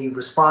have a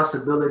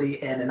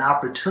responsibility and an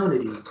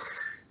opportunity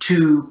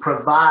to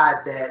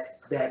provide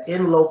that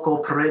in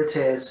loco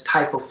parentis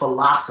type of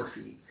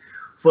philosophy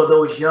for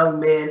those young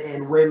men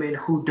and women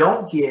who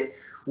don't get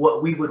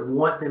what we would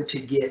want them to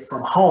get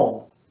from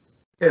home,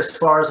 as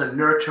far as a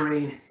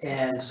nurturing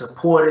and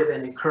supportive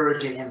and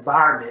encouraging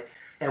environment,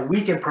 and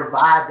we can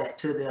provide that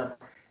to them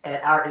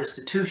at our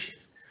institution.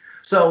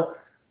 So,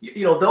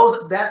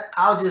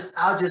 I'll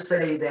just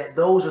say that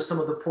those are some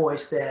of the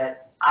points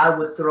that I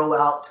would throw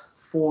out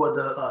for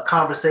the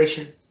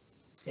conversation,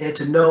 and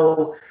to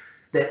know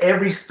that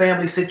every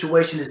family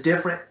situation is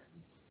different.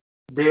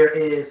 There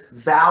is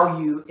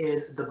value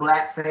in the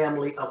Black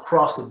family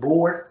across the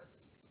board,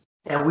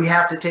 and we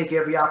have to take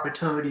every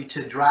opportunity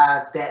to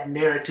drive that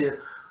narrative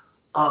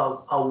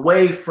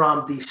away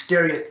from the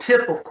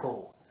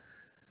stereotypical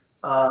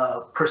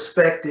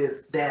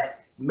perspective that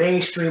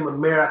mainstream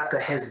America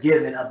has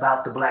given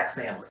about the Black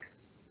family.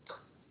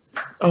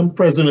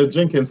 President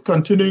Jenkins,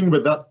 continuing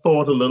with that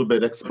thought a little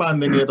bit,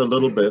 expanding it a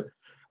little bit,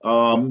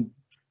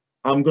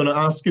 I'm going to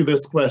ask you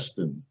this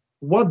question.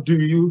 What do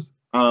you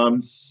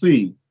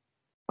see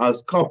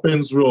as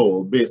Coppin's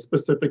role, be as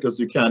specific as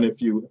you can,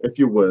 if you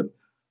would,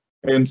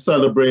 in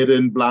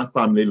celebrating Black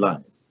family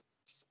life,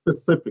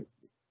 specifically?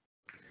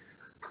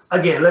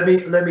 Again, let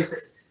me say,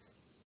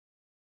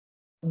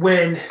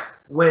 when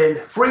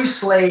free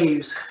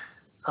slaves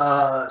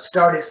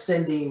started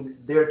sending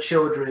their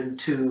children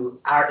to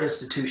our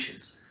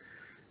institutions,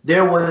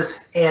 there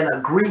was an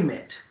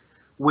agreement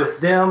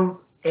with them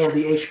and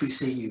the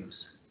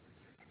HBCUs.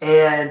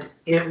 And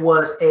it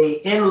was a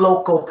in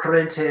loco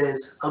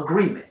parentis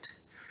agreement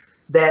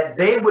that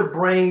they would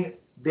bring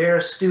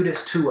their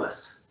students to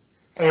us,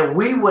 and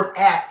we would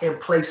act in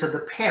place of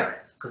the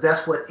parent, because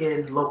that's what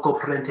in loco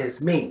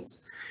parentis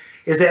means,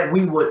 is that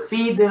we would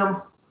feed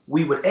them,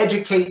 we would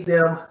educate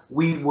them,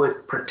 we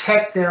would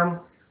protect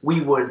them,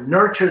 we would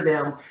nurture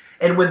them,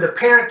 and when the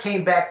parent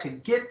came back to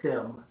get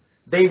them,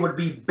 they would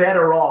be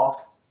better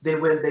off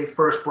than when they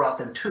first brought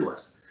them to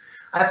us.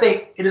 I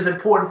think it is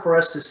important for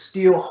us to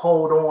still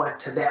hold on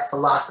to that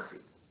philosophy.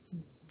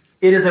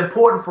 It is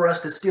important for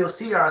us to still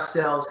see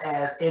ourselves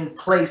as in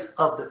place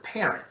of the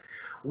parent.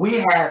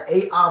 We have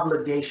an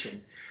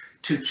obligation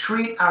to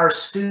treat our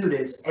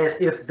students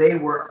as if they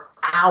were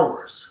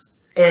ours,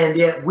 and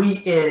yet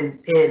we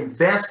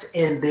invest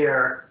in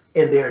their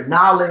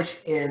knowledge,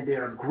 in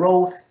their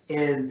growth,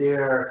 in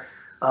their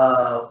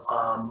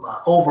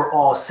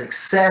overall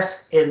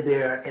success, in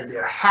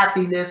their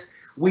happiness.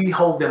 We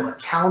hold them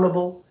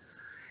accountable.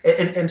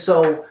 And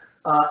so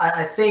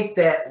I think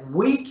that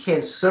we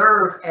can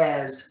serve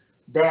as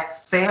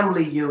that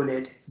family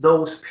unit,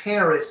 those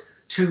parents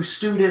to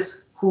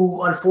students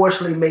who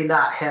unfortunately may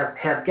not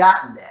have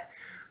gotten that.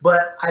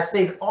 But I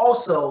think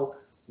also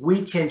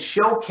we can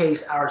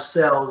showcase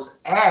ourselves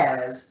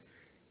as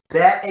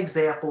that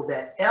example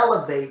that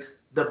elevates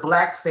the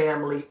Black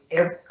family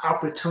every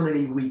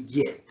opportunity we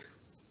get.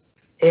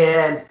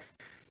 And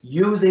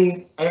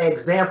using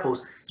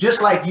examples,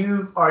 just like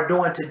you are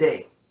doing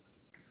today,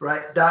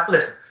 right, Doc?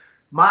 Listen,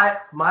 I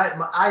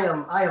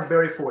am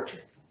very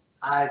fortunate.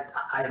 I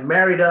am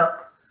married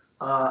up.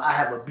 I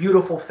have a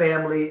beautiful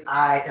family.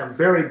 I am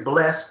very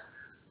blessed,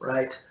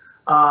 right?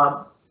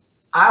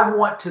 I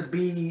want to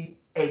be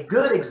a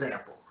good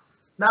example,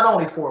 not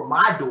only for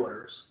my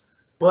daughters,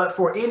 but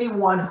for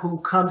anyone who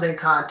comes in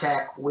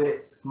contact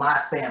with my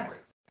family.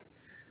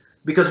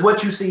 Because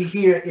what you see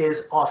here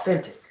is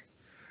authentic.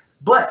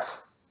 But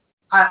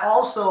I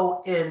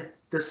also, in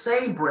the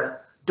same breath,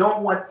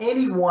 don't want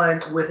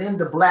anyone within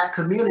the Black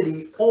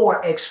community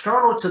or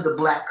external to the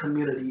Black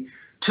community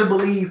to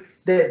believe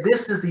that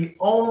this is the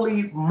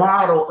only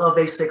model of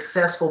a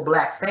successful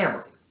Black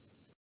family.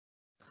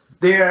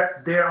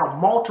 There are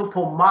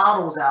multiple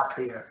models out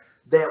there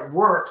that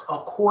work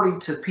according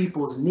to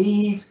people's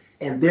needs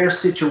and their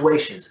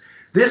situations.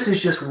 This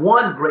is just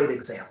one great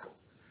example,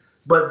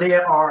 but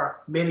there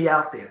are many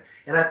out there.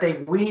 And I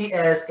think we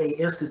as an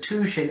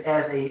institution,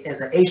 as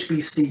an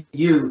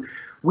HBCU,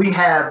 we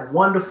have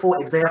wonderful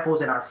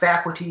examples in our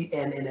faculty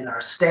and in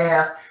our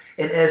staff.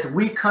 And as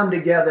we come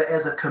together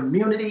as a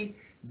community,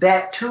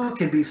 that too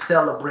can be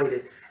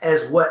celebrated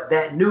as what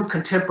that new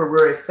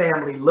contemporary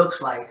family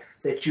looks like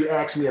that you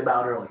asked me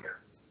about earlier.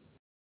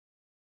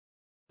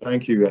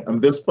 Thank you.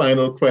 And this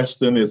final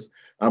question is,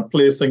 I'm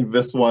placing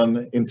this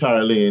one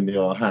entirely in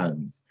your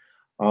hands.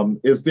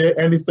 Is there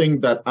anything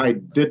that I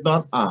did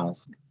not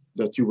ask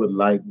that you would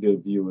like the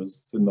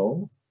viewers to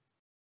know?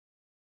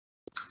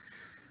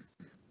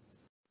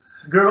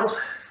 Girls,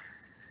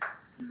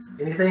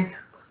 anything?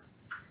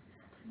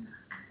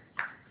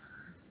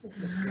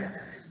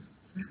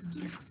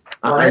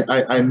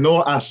 I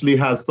know Ashley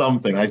has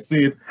something. I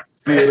see it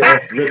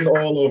written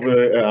all over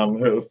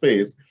her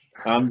face.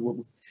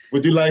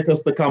 Would you like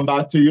us to come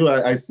back to you?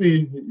 I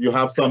see you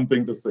have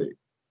something to say.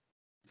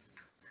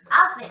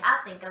 I'll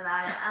think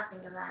about it. I'll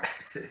think about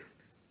it.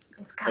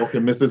 It's coming. Okay,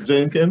 Mrs.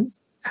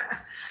 Jenkins.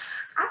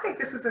 I think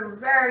this is a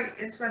very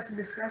interesting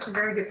discussion,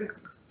 very good,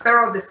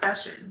 thorough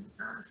discussion.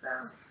 So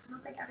I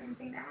don't think I have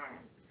anything to add.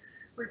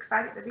 We're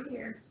excited to be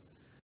here.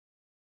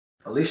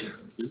 Alicia.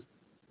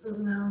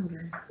 No, I'm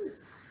good.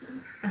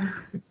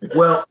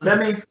 Well, let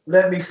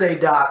me say,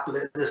 Doc,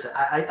 listen,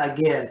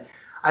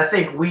 I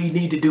think we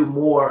need to do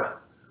more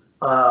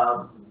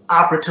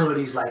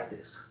opportunities like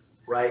this,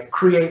 right?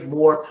 Create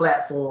more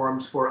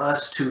platforms for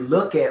us to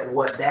look at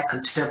what that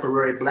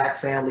contemporary Black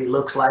family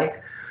looks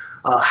like,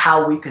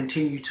 how we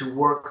continue to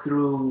work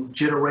through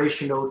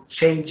generational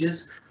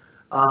changes,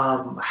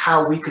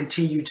 how we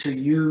continue to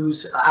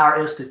use our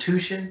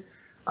institution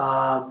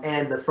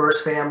and the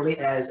First Family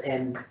as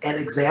an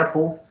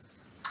example,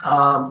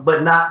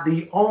 but not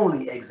the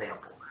only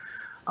example.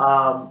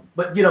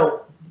 But, you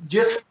know,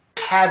 just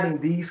having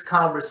these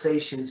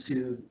conversations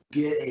to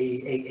get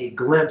a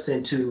glimpse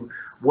into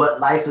what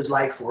life is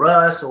like for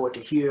us, or to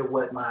hear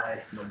what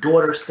my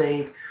daughters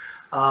think,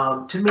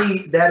 to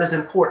me, that is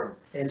important.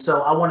 And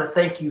so I want to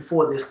thank you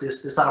for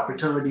this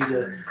opportunity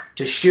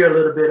to share a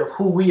little bit of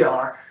who we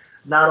are,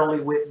 not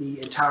only with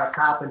the entire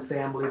Coppin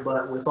family,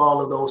 but with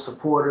all of those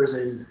supporters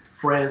and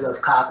friends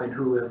of Coppin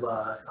who have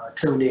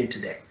tuned in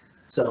today.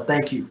 So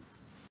thank you.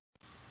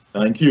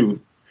 Thank you.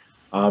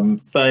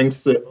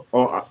 Thanks.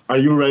 Are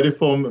you ready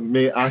for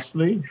me,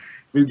 Ashley?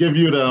 We'll give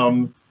you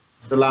the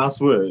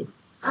last word.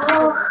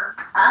 I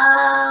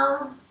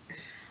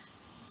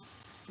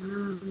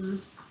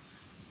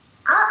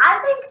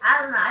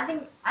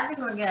think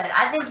we're good.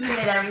 I think you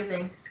made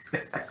everything.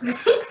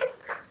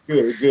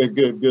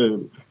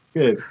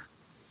 Good.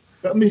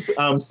 Let me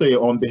say,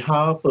 on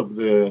behalf of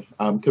the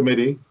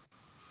committee,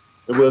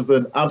 it was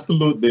an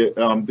absolute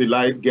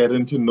delight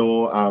getting to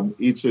know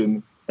each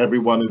and every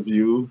one of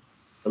you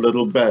a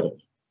little better.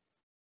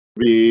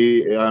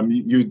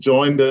 You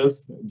joined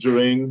us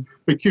during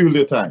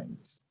peculiar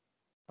times,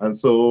 and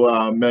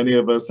so many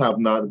of us have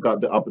not got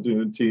the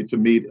opportunity to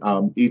meet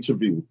each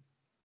of you.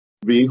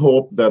 We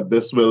hope that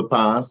this will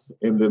pass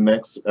in the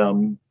next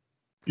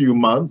few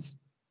months,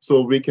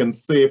 so we can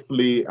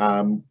safely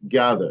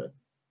gather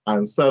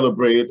and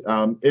celebrate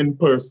in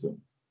person.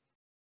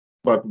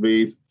 But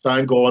we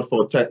thank God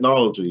for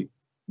technology,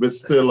 which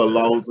still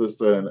allows us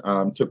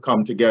to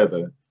come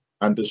together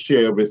and to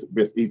share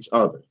with each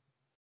other.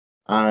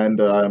 And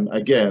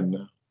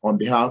again, on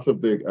behalf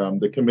of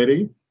the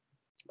committee,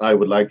 I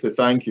would like to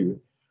thank you.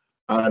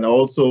 And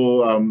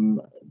also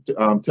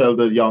tell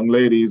the young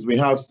ladies, we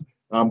have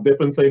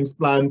different things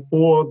planned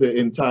for the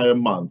entire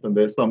month, and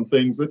there's some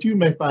things that you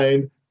may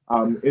find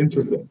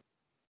interesting.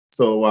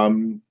 So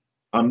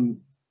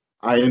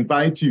I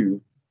invite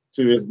you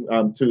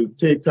to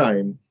take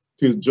time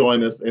to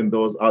join us in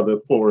those other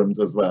forums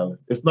as well.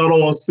 It's not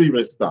all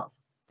serious stuff.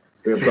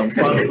 There's some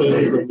fun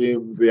things that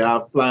we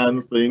have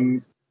planned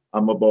things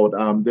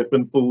about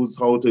different foods,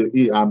 how to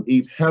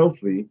eat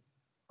healthy,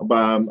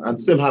 and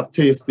still have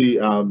tasty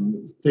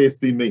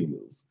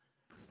meals.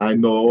 I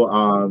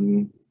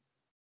know,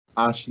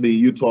 Ashley,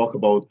 you talk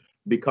about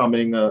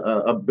becoming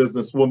a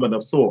businesswoman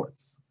of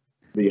sorts.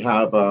 We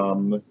have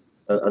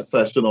a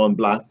session on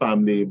Black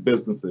family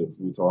businesses.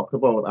 We talk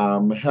about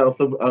health,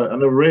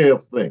 an array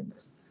of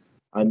things.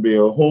 And we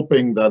are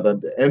hoping that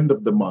at the end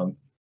of the month,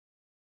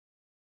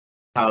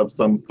 have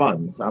some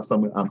fun, have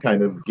some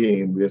kind of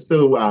game. We're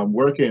still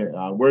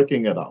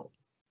working it out.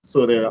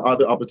 So there are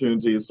other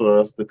opportunities for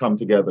us to come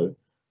together.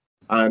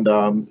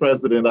 And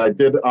President, I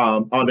did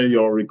honor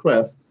your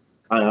request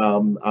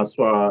as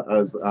far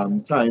as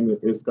time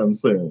is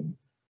concerned.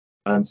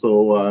 And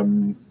so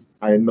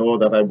I know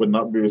that I would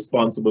not be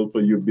responsible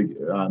for you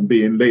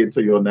being late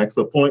to your next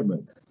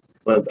appointment.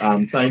 But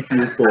thank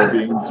you for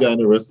being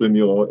generous in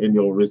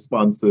your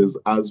responses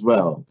as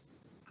well.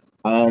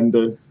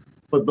 And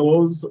for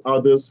those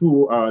others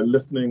who are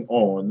listening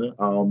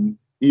on,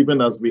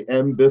 even as we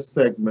end this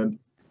segment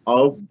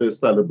of the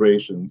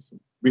celebrations,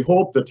 we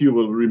hope that you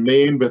will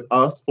remain with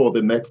us for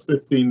the next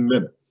 15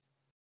 minutes.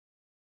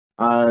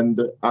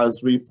 And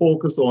as we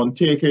focus on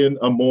taking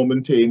a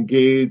moment to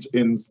engage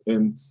in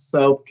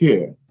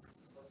self-care,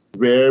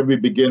 where we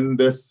begin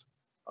this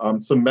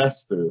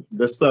semester,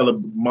 this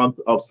month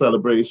of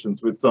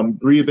celebrations with some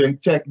breathing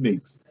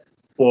techniques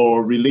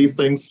for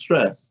releasing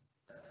stress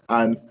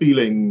and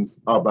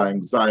feelings of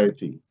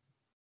anxiety.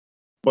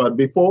 But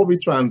before we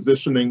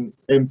transitioning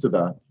into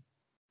that,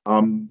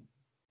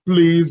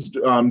 please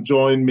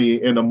join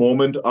me in a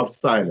moment of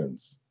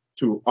silence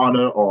to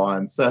honor our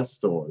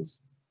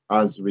ancestors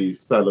as we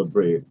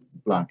celebrate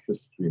Black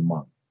History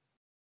Month.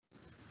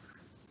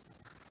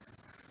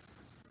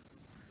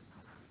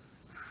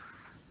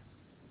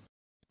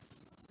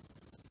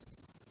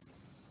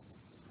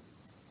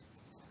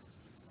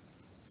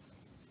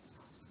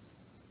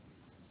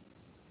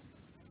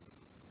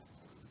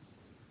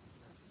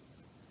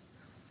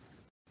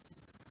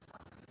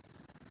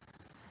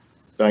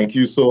 Thank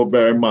you so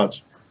very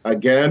much.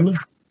 Again,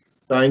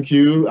 thank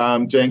you,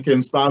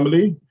 Jenkins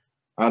family,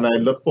 and I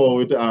look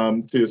forward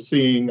to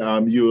seeing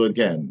you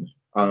again.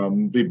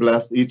 Be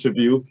blessed, each of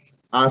you.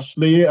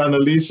 Ashley and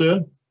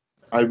Alicia,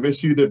 I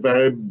wish you the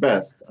very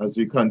best as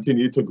you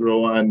continue to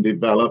grow and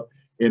develop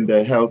in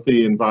the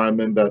healthy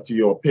environment that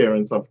your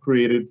parents have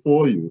created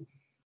for you.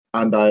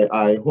 And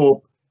I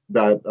hope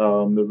that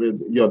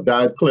your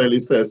dad clearly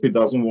says he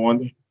doesn't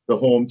want the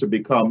home to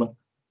become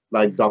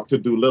like Dr.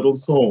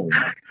 Doolittle's home,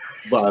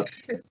 but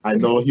I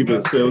know he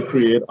will still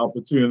create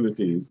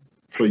opportunities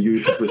for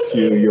you to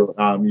pursue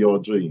your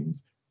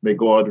dreams. May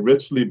God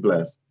richly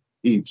bless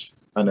each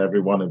and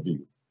every one of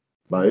you.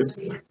 Right?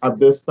 At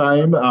this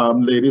time,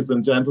 ladies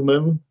and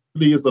gentlemen,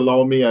 please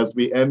allow me as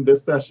we end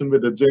this session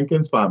with the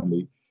Jenkins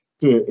family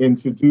to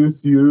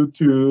introduce you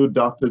to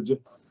Dr.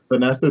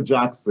 Vanessa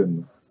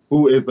Jackson,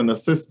 who is an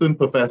assistant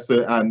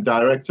professor and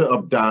director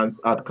of dance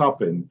at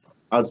Coppin,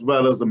 as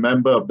well as a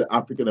member of the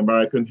African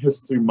American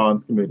History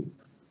Month Committee.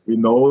 We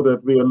know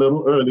that we're a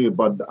little early,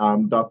 but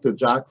Dr.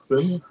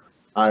 Jackson,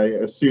 I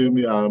assume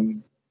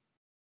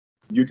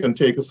you can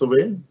take us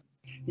away?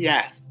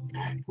 Yes,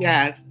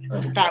 yes,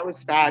 that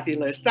was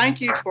fabulous. Thank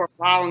you for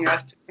allowing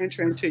us to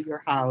enter into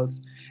your house,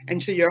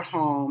 into your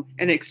home,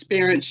 and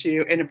experience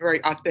you in a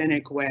very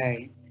authentic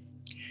way.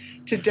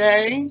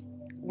 Today,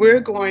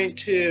 we're going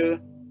to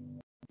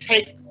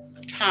take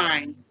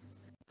time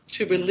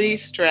to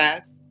release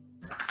stress,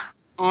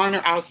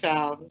 honor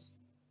ourselves,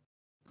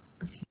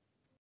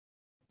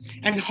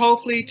 and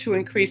hopefully to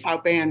increase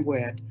our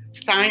bandwidth.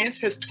 Science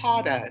has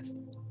taught us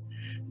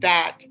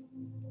that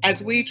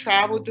as we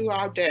travel through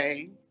our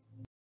day,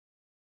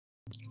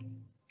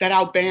 that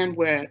our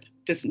bandwidth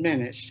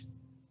diminishes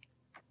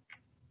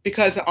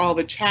because of all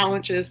the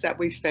challenges that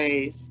we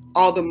face,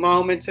 all the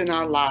moments in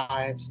our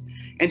lives.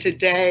 And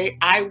today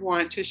I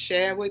want to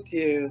share with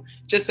you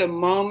just a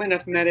moment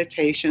of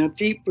meditation, of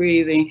deep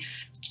breathing,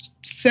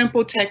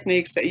 simple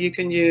techniques that you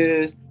can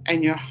use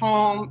in your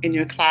home, in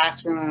your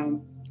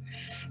classroom,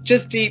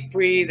 just deep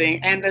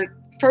breathing. And the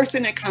first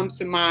thing that comes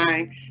to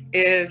mind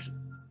is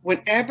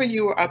whenever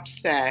you were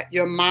upset,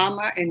 your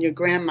mama and your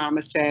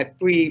grandmama said,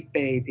 breathe,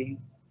 baby.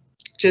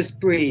 Just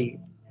breathe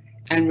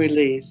and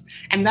release.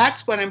 And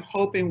that's what I'm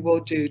hoping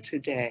we'll do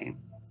today.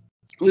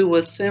 We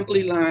will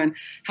simply learn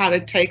how to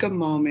take a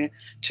moment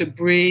to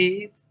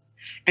breathe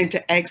and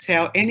to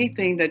exhale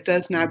anything that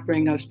does not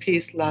bring us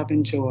peace, love,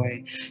 and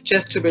joy.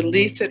 Just to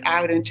release it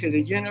out into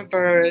the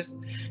universe,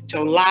 to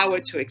allow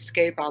it to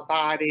escape our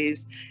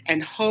bodies,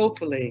 and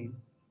hopefully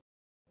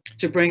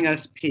to bring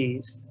us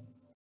peace.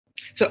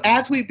 So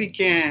as we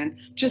begin,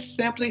 just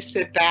simply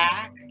sit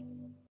back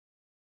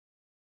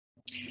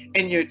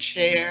in your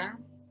chair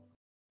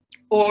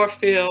or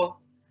feel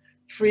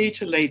free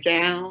to lay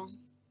down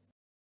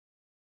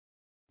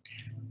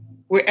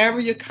wherever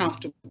you're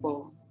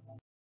comfortable,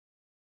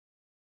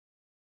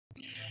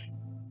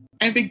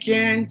 and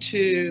begin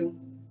to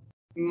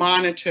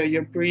monitor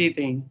your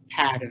breathing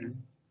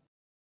pattern.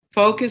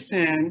 Focus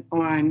in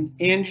on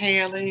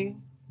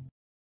inhaling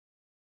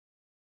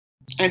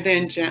and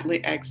then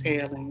gently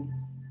exhaling.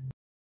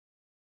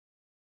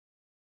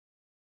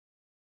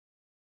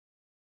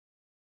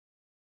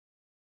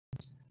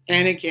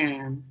 And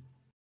again,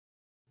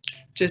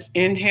 just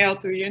inhale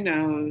through your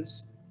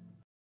nose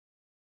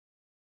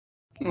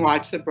and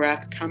watch the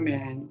breath come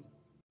in.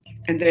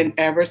 And then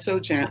ever so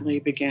gently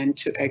begin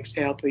to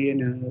exhale through your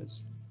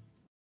nose.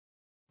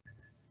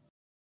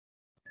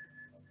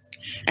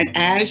 And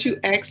as you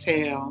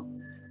exhale,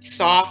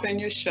 soften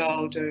your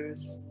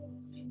shoulders,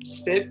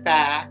 sit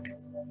back,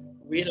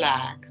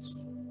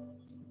 relax,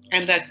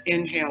 and let's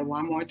inhale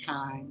one more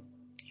time.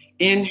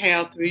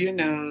 Inhale through your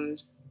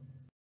nose,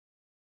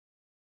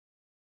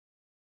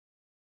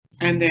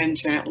 and then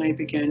gently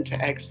begin to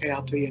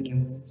exhale through your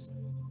nose.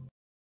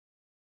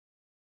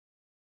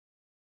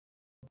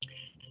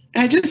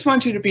 And I just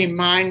want you to be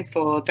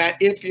mindful that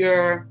if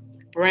your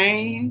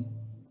brain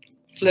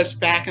flips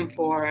back and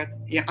forth,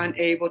 you're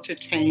unable to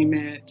tame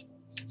it.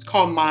 It's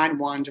called mind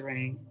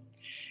wandering.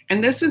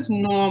 And this is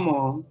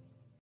normal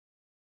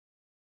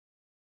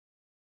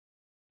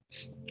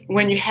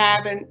when you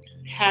haven't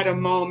had a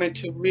moment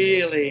to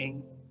really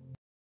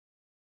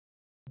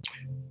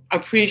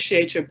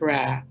appreciate your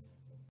breath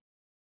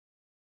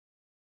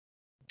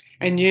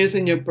and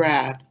using your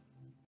breath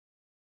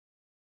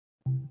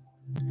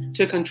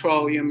to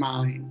control your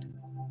mind.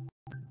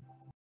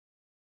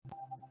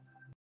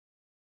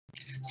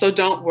 So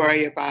don't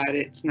worry about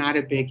it. It's not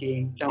a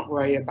biggie. Don't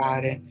worry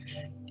about it.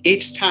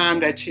 Each time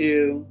that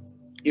your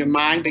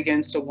mind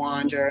begins to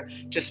wander,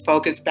 just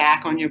focus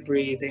back on your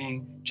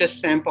breathing.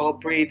 Just simple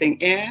breathing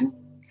in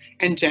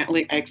and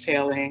gently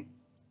exhaling.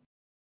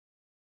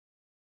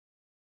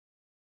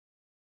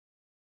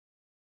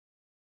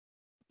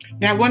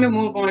 Now I want to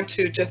move on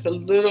to just a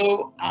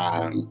little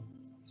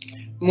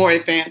more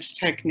advanced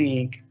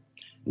technique.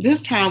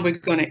 This time we're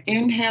going to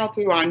inhale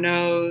through our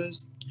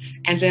nose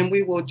and then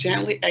we will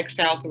gently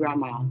exhale through our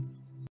mouth.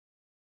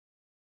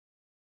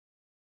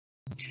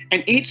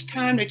 And each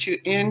time that you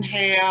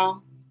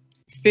inhale,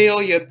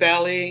 feel your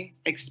belly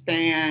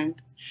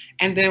expand.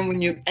 And then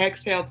when you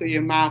exhale through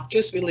your mouth,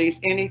 just release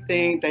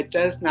anything that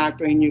does not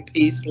bring you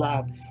peace,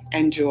 love,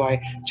 and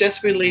joy.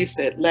 Just release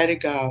it, let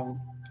it go.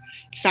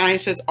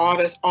 Science has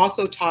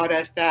also taught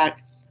us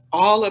that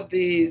all of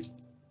these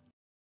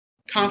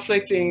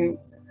conflicting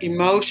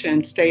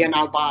emotions stay in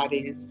our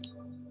bodies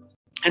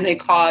and they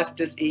cause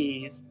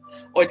disease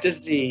or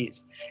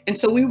disease. And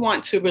so we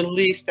want to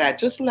release that.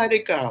 Just let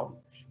it go.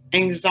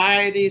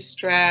 Anxiety,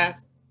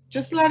 stress,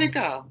 just let it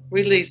go.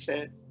 Release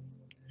it.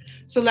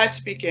 So let's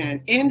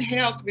begin.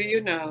 Inhale through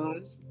your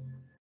nose.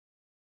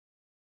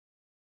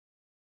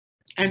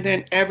 And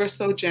then ever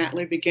so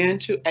gently begin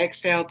to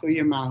exhale through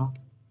your mouth.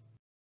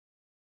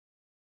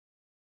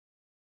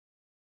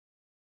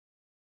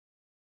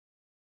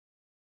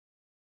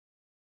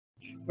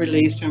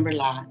 Release and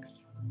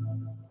relax.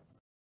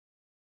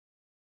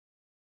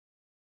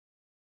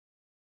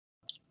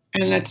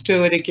 And let's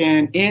do it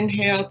again.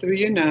 Inhale through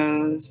your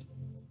nose.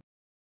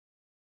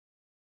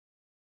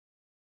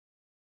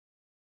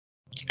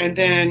 And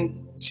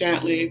then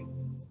gently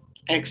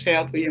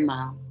exhale through your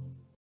mouth.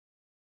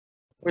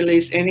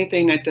 Release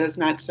anything that does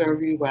not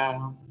serve you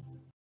well.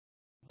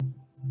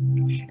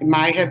 It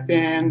might have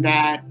been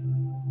that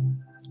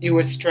you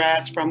were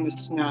stressed from the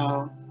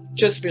snow.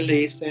 Just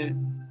release it.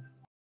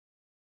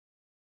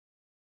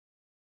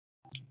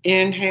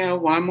 Inhale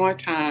one more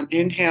time.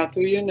 Inhale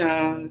through your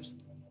nose.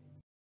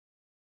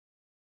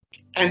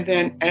 And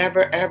then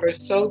ever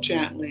so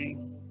gently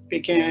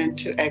begin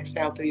to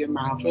exhale through your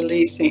mouth,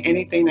 releasing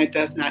anything that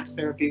does not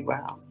serve you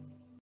well.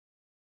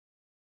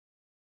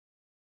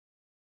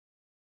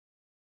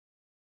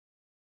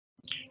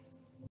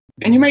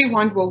 And you may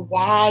wonder, well,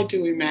 why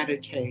do we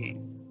meditate?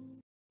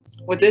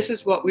 Well, this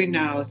is what we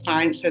know,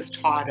 science has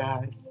taught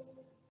us,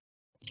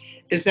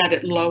 is that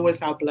it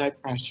lowers our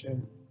blood pressure.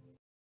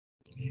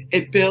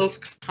 It builds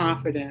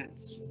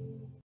confidence.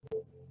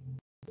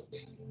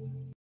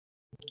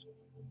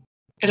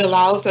 It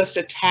allows us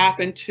to tap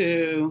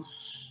into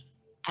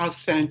our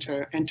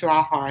center, into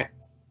our heart.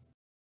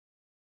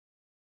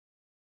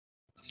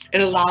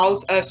 It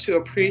allows us to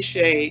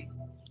appreciate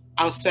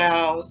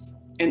ourselves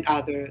and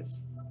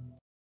others.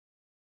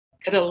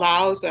 It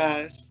allows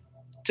us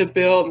to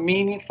build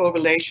meaningful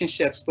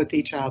relationships with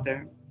each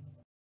other.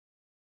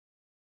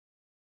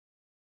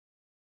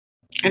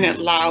 And it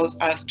allows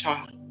us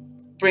to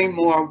bring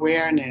more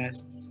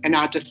awareness in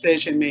our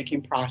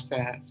decision-making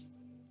process.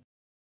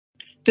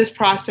 This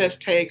process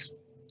takes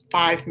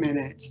 5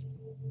 minutes.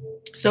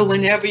 So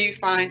whenever you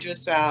find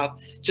yourself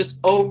just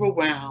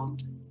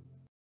overwhelmed,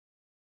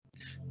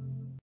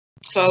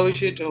 close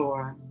your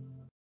door.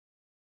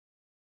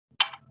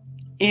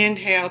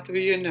 Inhale through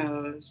your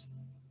nose.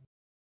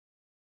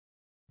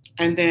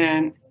 And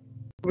then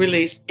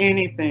release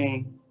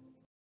anything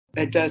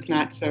that does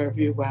not serve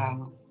you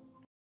well.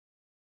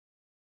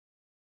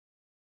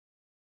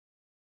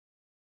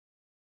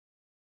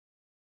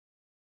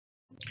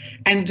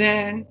 And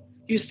then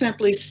you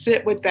simply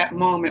sit with that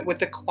moment, with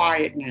the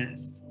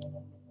quietness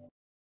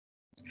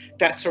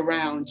that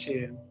surrounds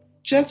you,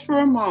 just for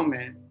a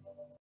moment.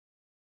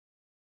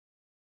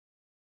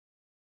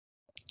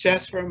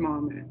 Just for a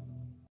moment.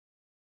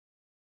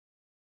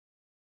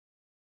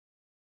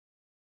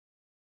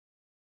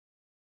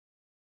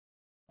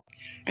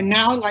 And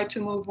now I'd like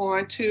to move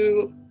on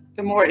to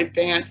the more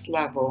advanced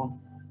level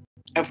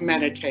of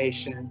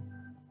meditation.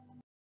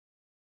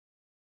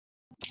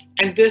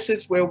 And this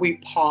is where we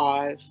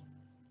pause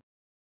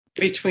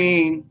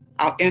between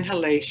our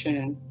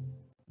inhalation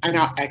and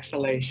our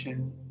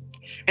exhalation.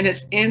 And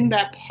it's in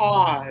that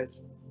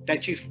pause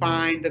that you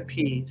find the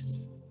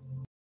peace.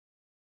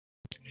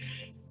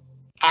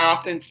 I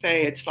often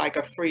say it's like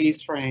a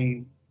freeze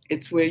frame.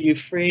 It's where you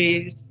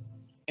freeze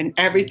and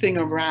everything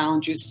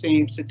around you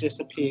seems to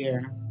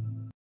disappear.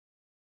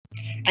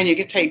 And you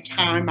can take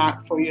time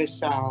out for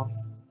yourself,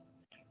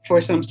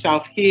 for some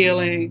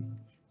self-healing,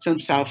 some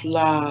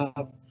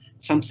self-love,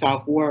 some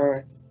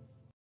self-worth.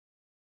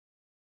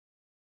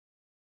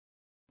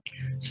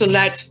 So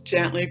let's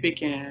gently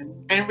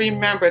begin. And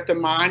remember, if the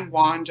mind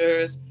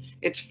wanders,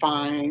 it's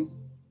fine,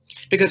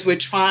 because we're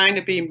trying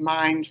to be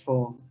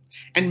mindful.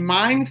 And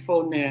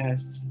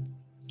mindfulness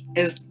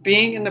is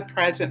being in the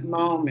present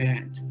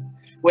moment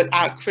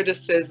without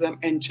criticism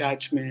and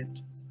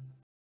judgment.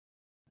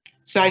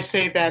 So I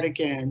say that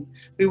again.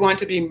 We want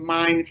to be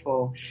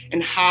mindful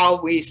in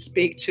how we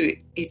speak to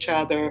each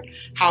other,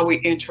 how we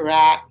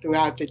interact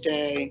throughout the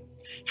day,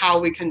 how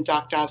we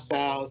conduct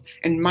ourselves.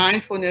 And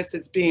mindfulness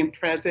is being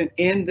present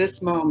in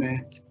this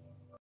moment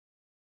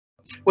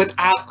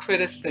without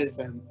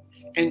criticism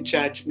and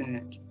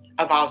judgment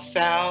of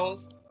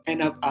ourselves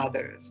and of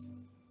others.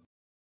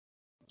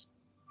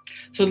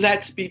 So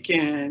let's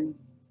begin.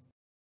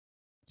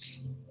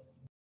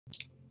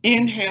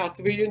 Inhale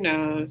through your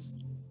nose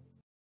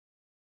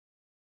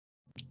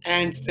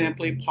and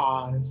simply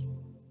pause.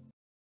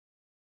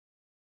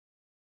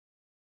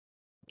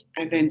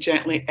 And then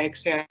gently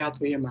exhale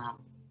through your mouth.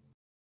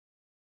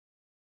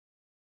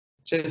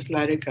 Just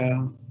let it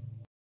go.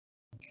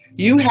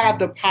 You have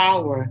the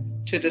power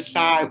to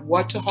decide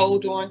what to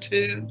hold on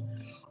to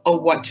or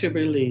what to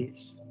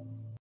release.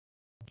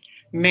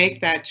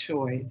 Make that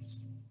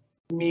choice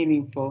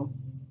meaningful.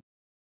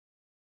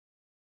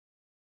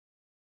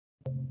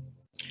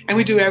 And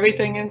we do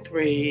everything in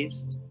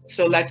threes,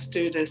 so let's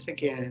do this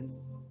again.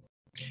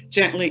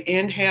 Gently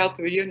inhale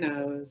through your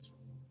nose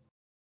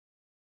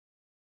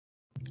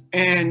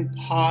and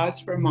pause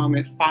for a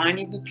moment,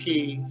 finding the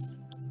peace.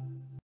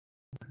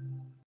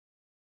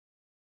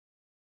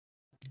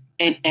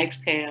 And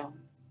exhale,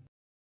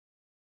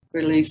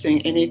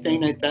 releasing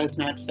anything that does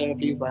not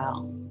serve you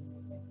well.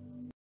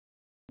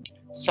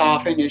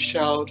 Soften your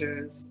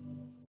shoulders.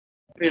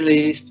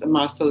 Release the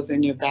muscles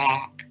in your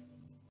back.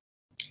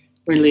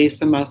 Release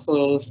the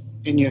muscles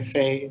in your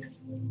face.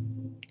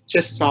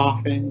 Just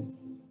soften.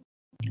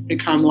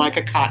 Become like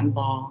a cotton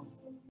ball.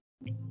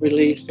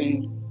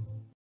 Releasing.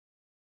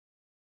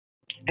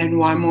 And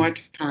one more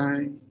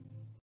time.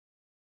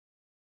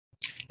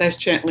 Let's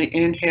gently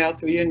inhale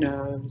through your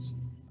nose.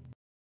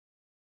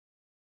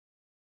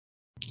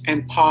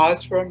 And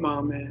pause for a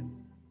moment.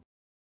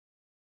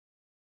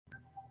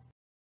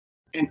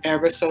 And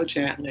ever so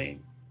gently,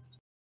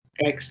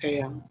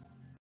 exhale.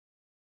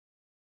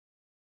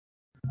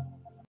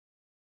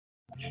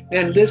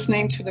 Then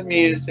listening to the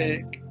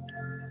music,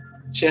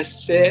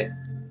 just sit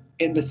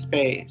in the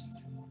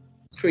space.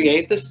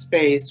 Create the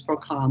space for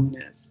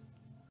calmness.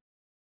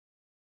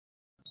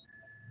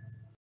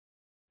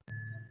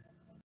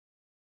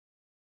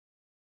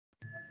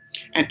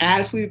 And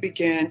as we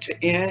begin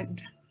to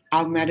end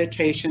our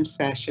meditation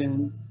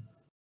session,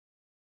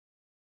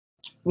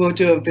 we'll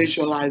do a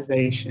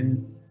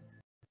visualization.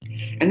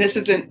 And this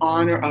is in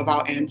honor of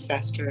our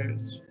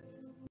ancestors.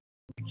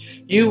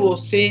 You will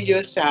see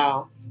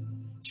yourself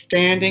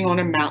standing on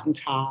a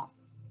mountaintop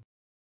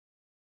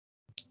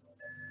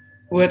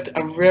with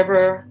a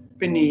river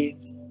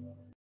beneath,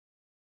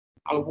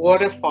 a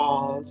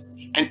waterfalls,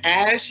 and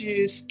as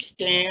you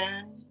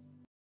scan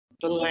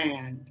the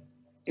land,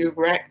 you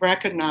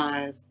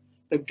recognize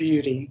the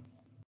beauty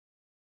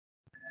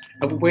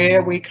of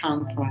where we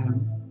come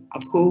from,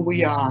 of who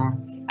we are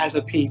as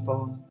a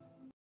people.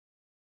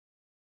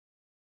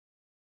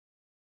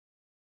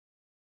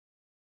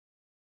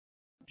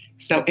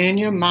 So in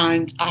your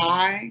mind's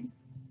eye,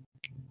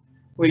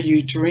 where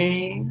you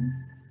dream,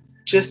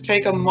 just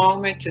take a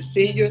moment to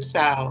see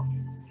yourself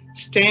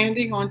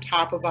standing on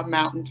top of a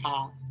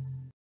mountaintop,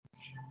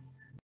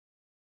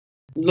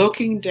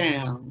 looking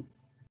down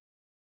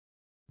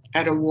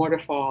at a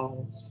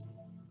waterfalls,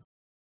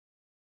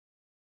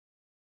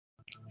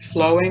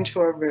 flowing to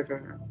a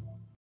river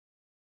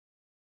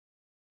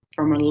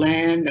from a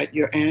land that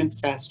your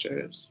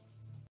ancestors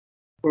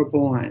were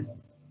born.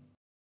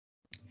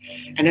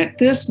 And at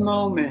this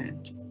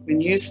moment,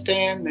 when you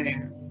stand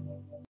there,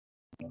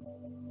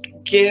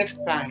 give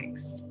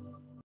thanks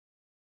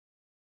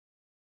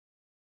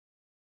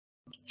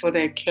for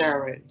their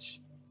courage,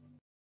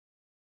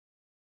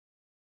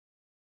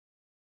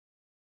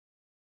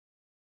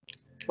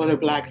 for the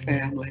Black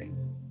family.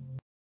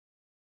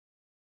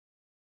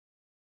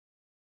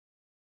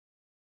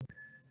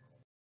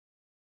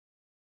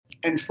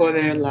 And for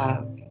their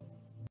love.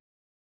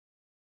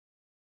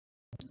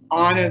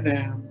 Honor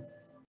them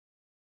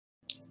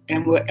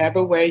in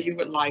whatever way you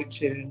would like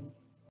to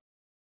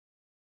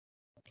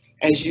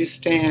as you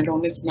stand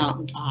on this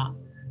mountaintop.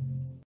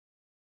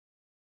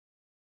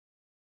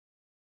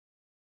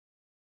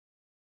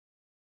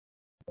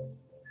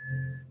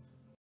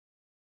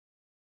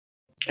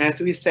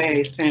 As we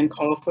say,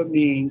 Sankofa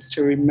means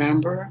to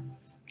remember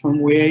from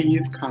where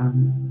you've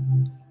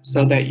come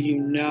so that you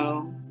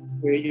know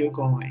where you're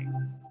going.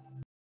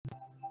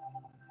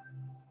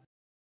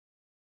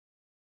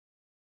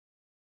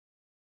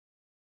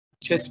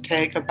 Just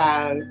take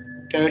about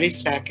 30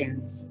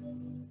 seconds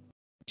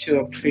to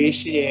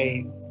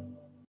appreciate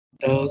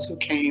those who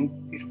came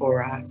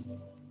before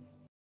us.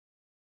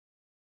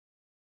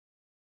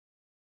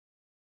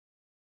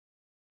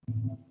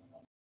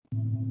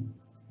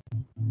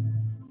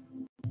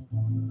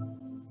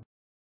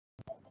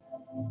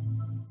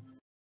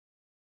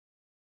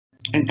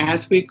 And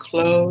as we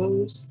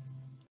close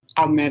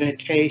our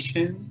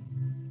meditation,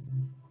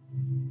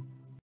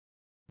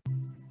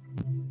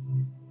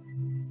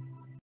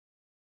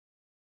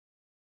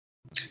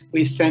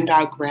 we send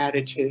out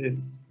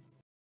gratitude.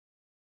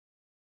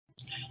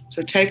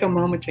 So take a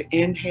moment to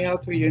inhale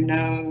through your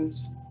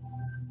nose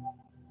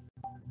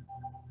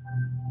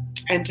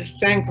and to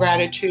send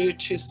gratitude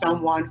to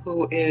someone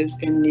who is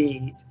in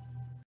need.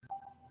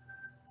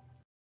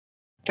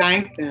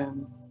 Thank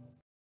them,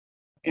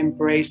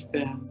 embrace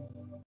them,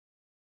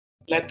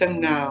 let them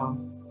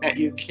know that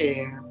you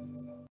care.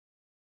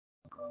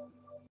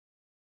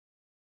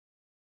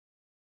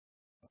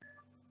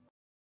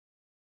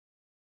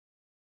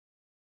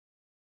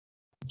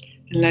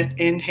 And let's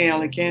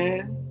inhale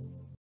again.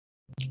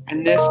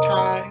 And this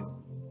time,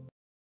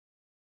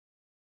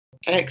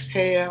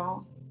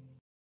 exhale,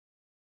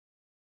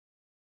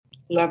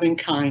 loving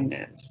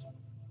kindness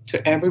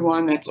to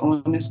everyone that's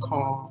on this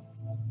call.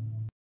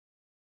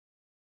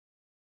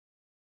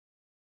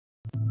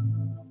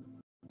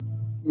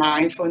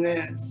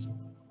 Mindfulness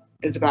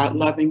is about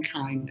loving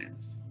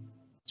kindness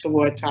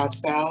towards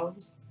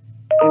ourselves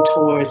and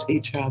towards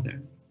each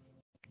other.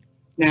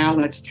 Now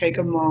let's take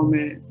a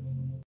moment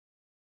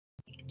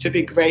to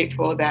be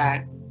grateful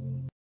that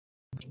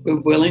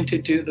we're willing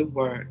to do the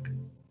work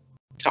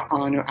to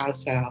honor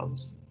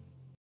ourselves.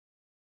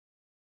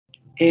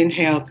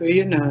 Inhale through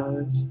your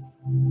nose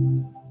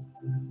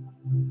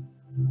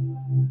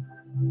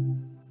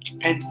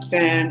and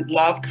send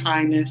love,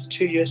 kindness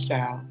to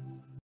yourself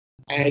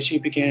as you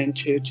begin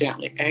to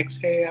gently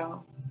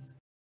exhale.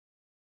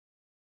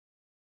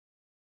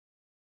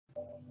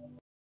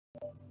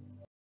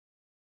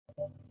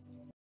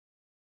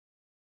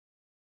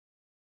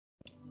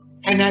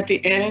 And at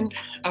the end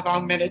of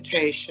our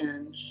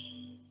meditation,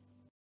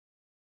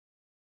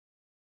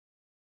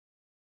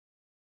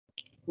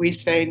 we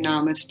say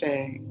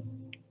namaste,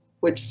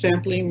 which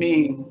simply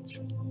means,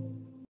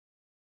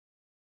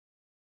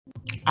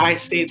 I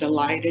see the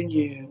light in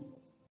you,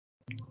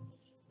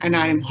 and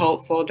I am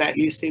hopeful that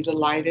you see the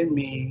light in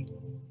me,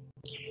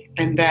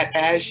 and that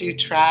as you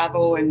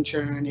travel and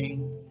journey,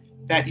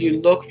 that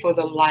you look for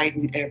the light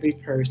in every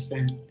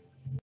person,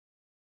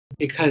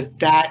 because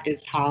that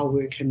is how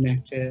we're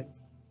connected.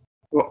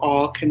 We're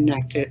all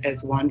connected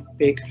as one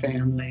big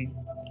family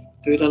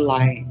through the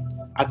light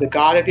of the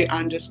God of your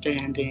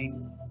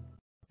understanding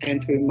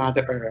and through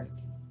Mother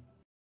Earth.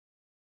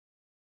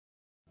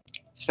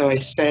 So I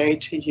say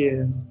to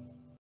you,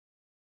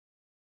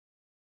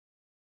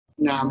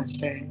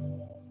 namaste.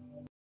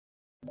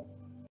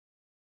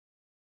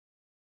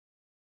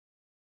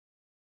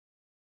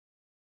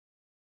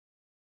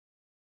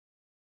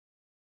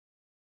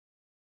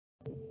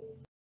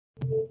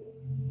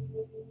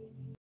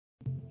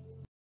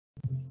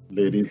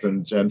 Ladies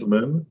and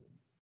gentlemen,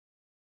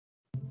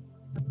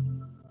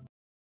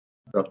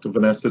 Dr.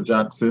 Vanessa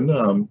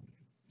Jackson,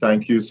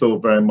 thank you so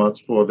very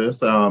much for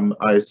this. I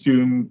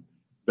assume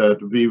that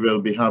we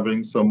will be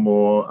having some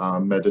more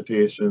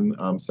meditation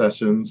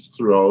sessions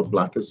throughout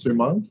Black History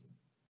Month.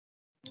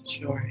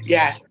 Sure,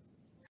 yeah,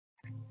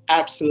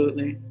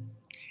 absolutely.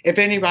 If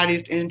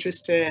anybody's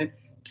interested,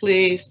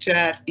 please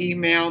just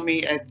email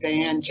me at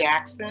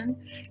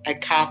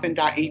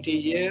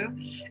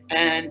vanjackson@coppin.edu,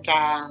 and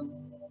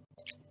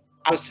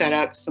I'll set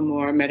up some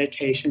more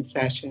meditation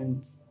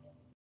sessions.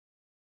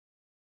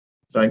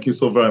 Thank you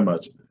so very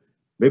much.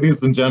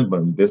 Ladies and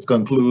gentlemen, this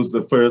concludes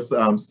the first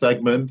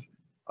segment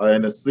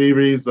in a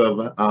series of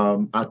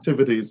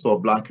activities for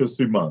Black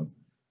History Month.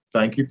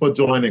 Thank you for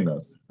joining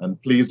us, and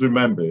please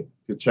remember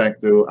to check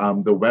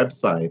the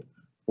website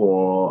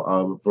for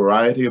a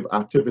variety of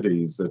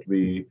activities that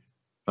we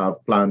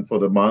have planned for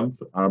the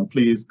month.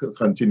 Please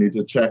continue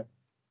to check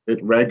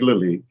it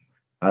regularly,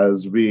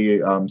 as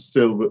we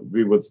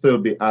would still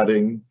be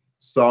adding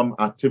some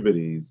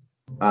activities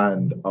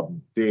and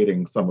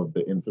updating some of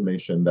the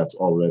information that's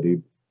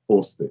already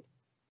posted.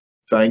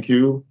 Thank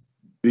you.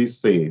 Be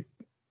safe.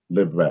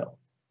 Live well.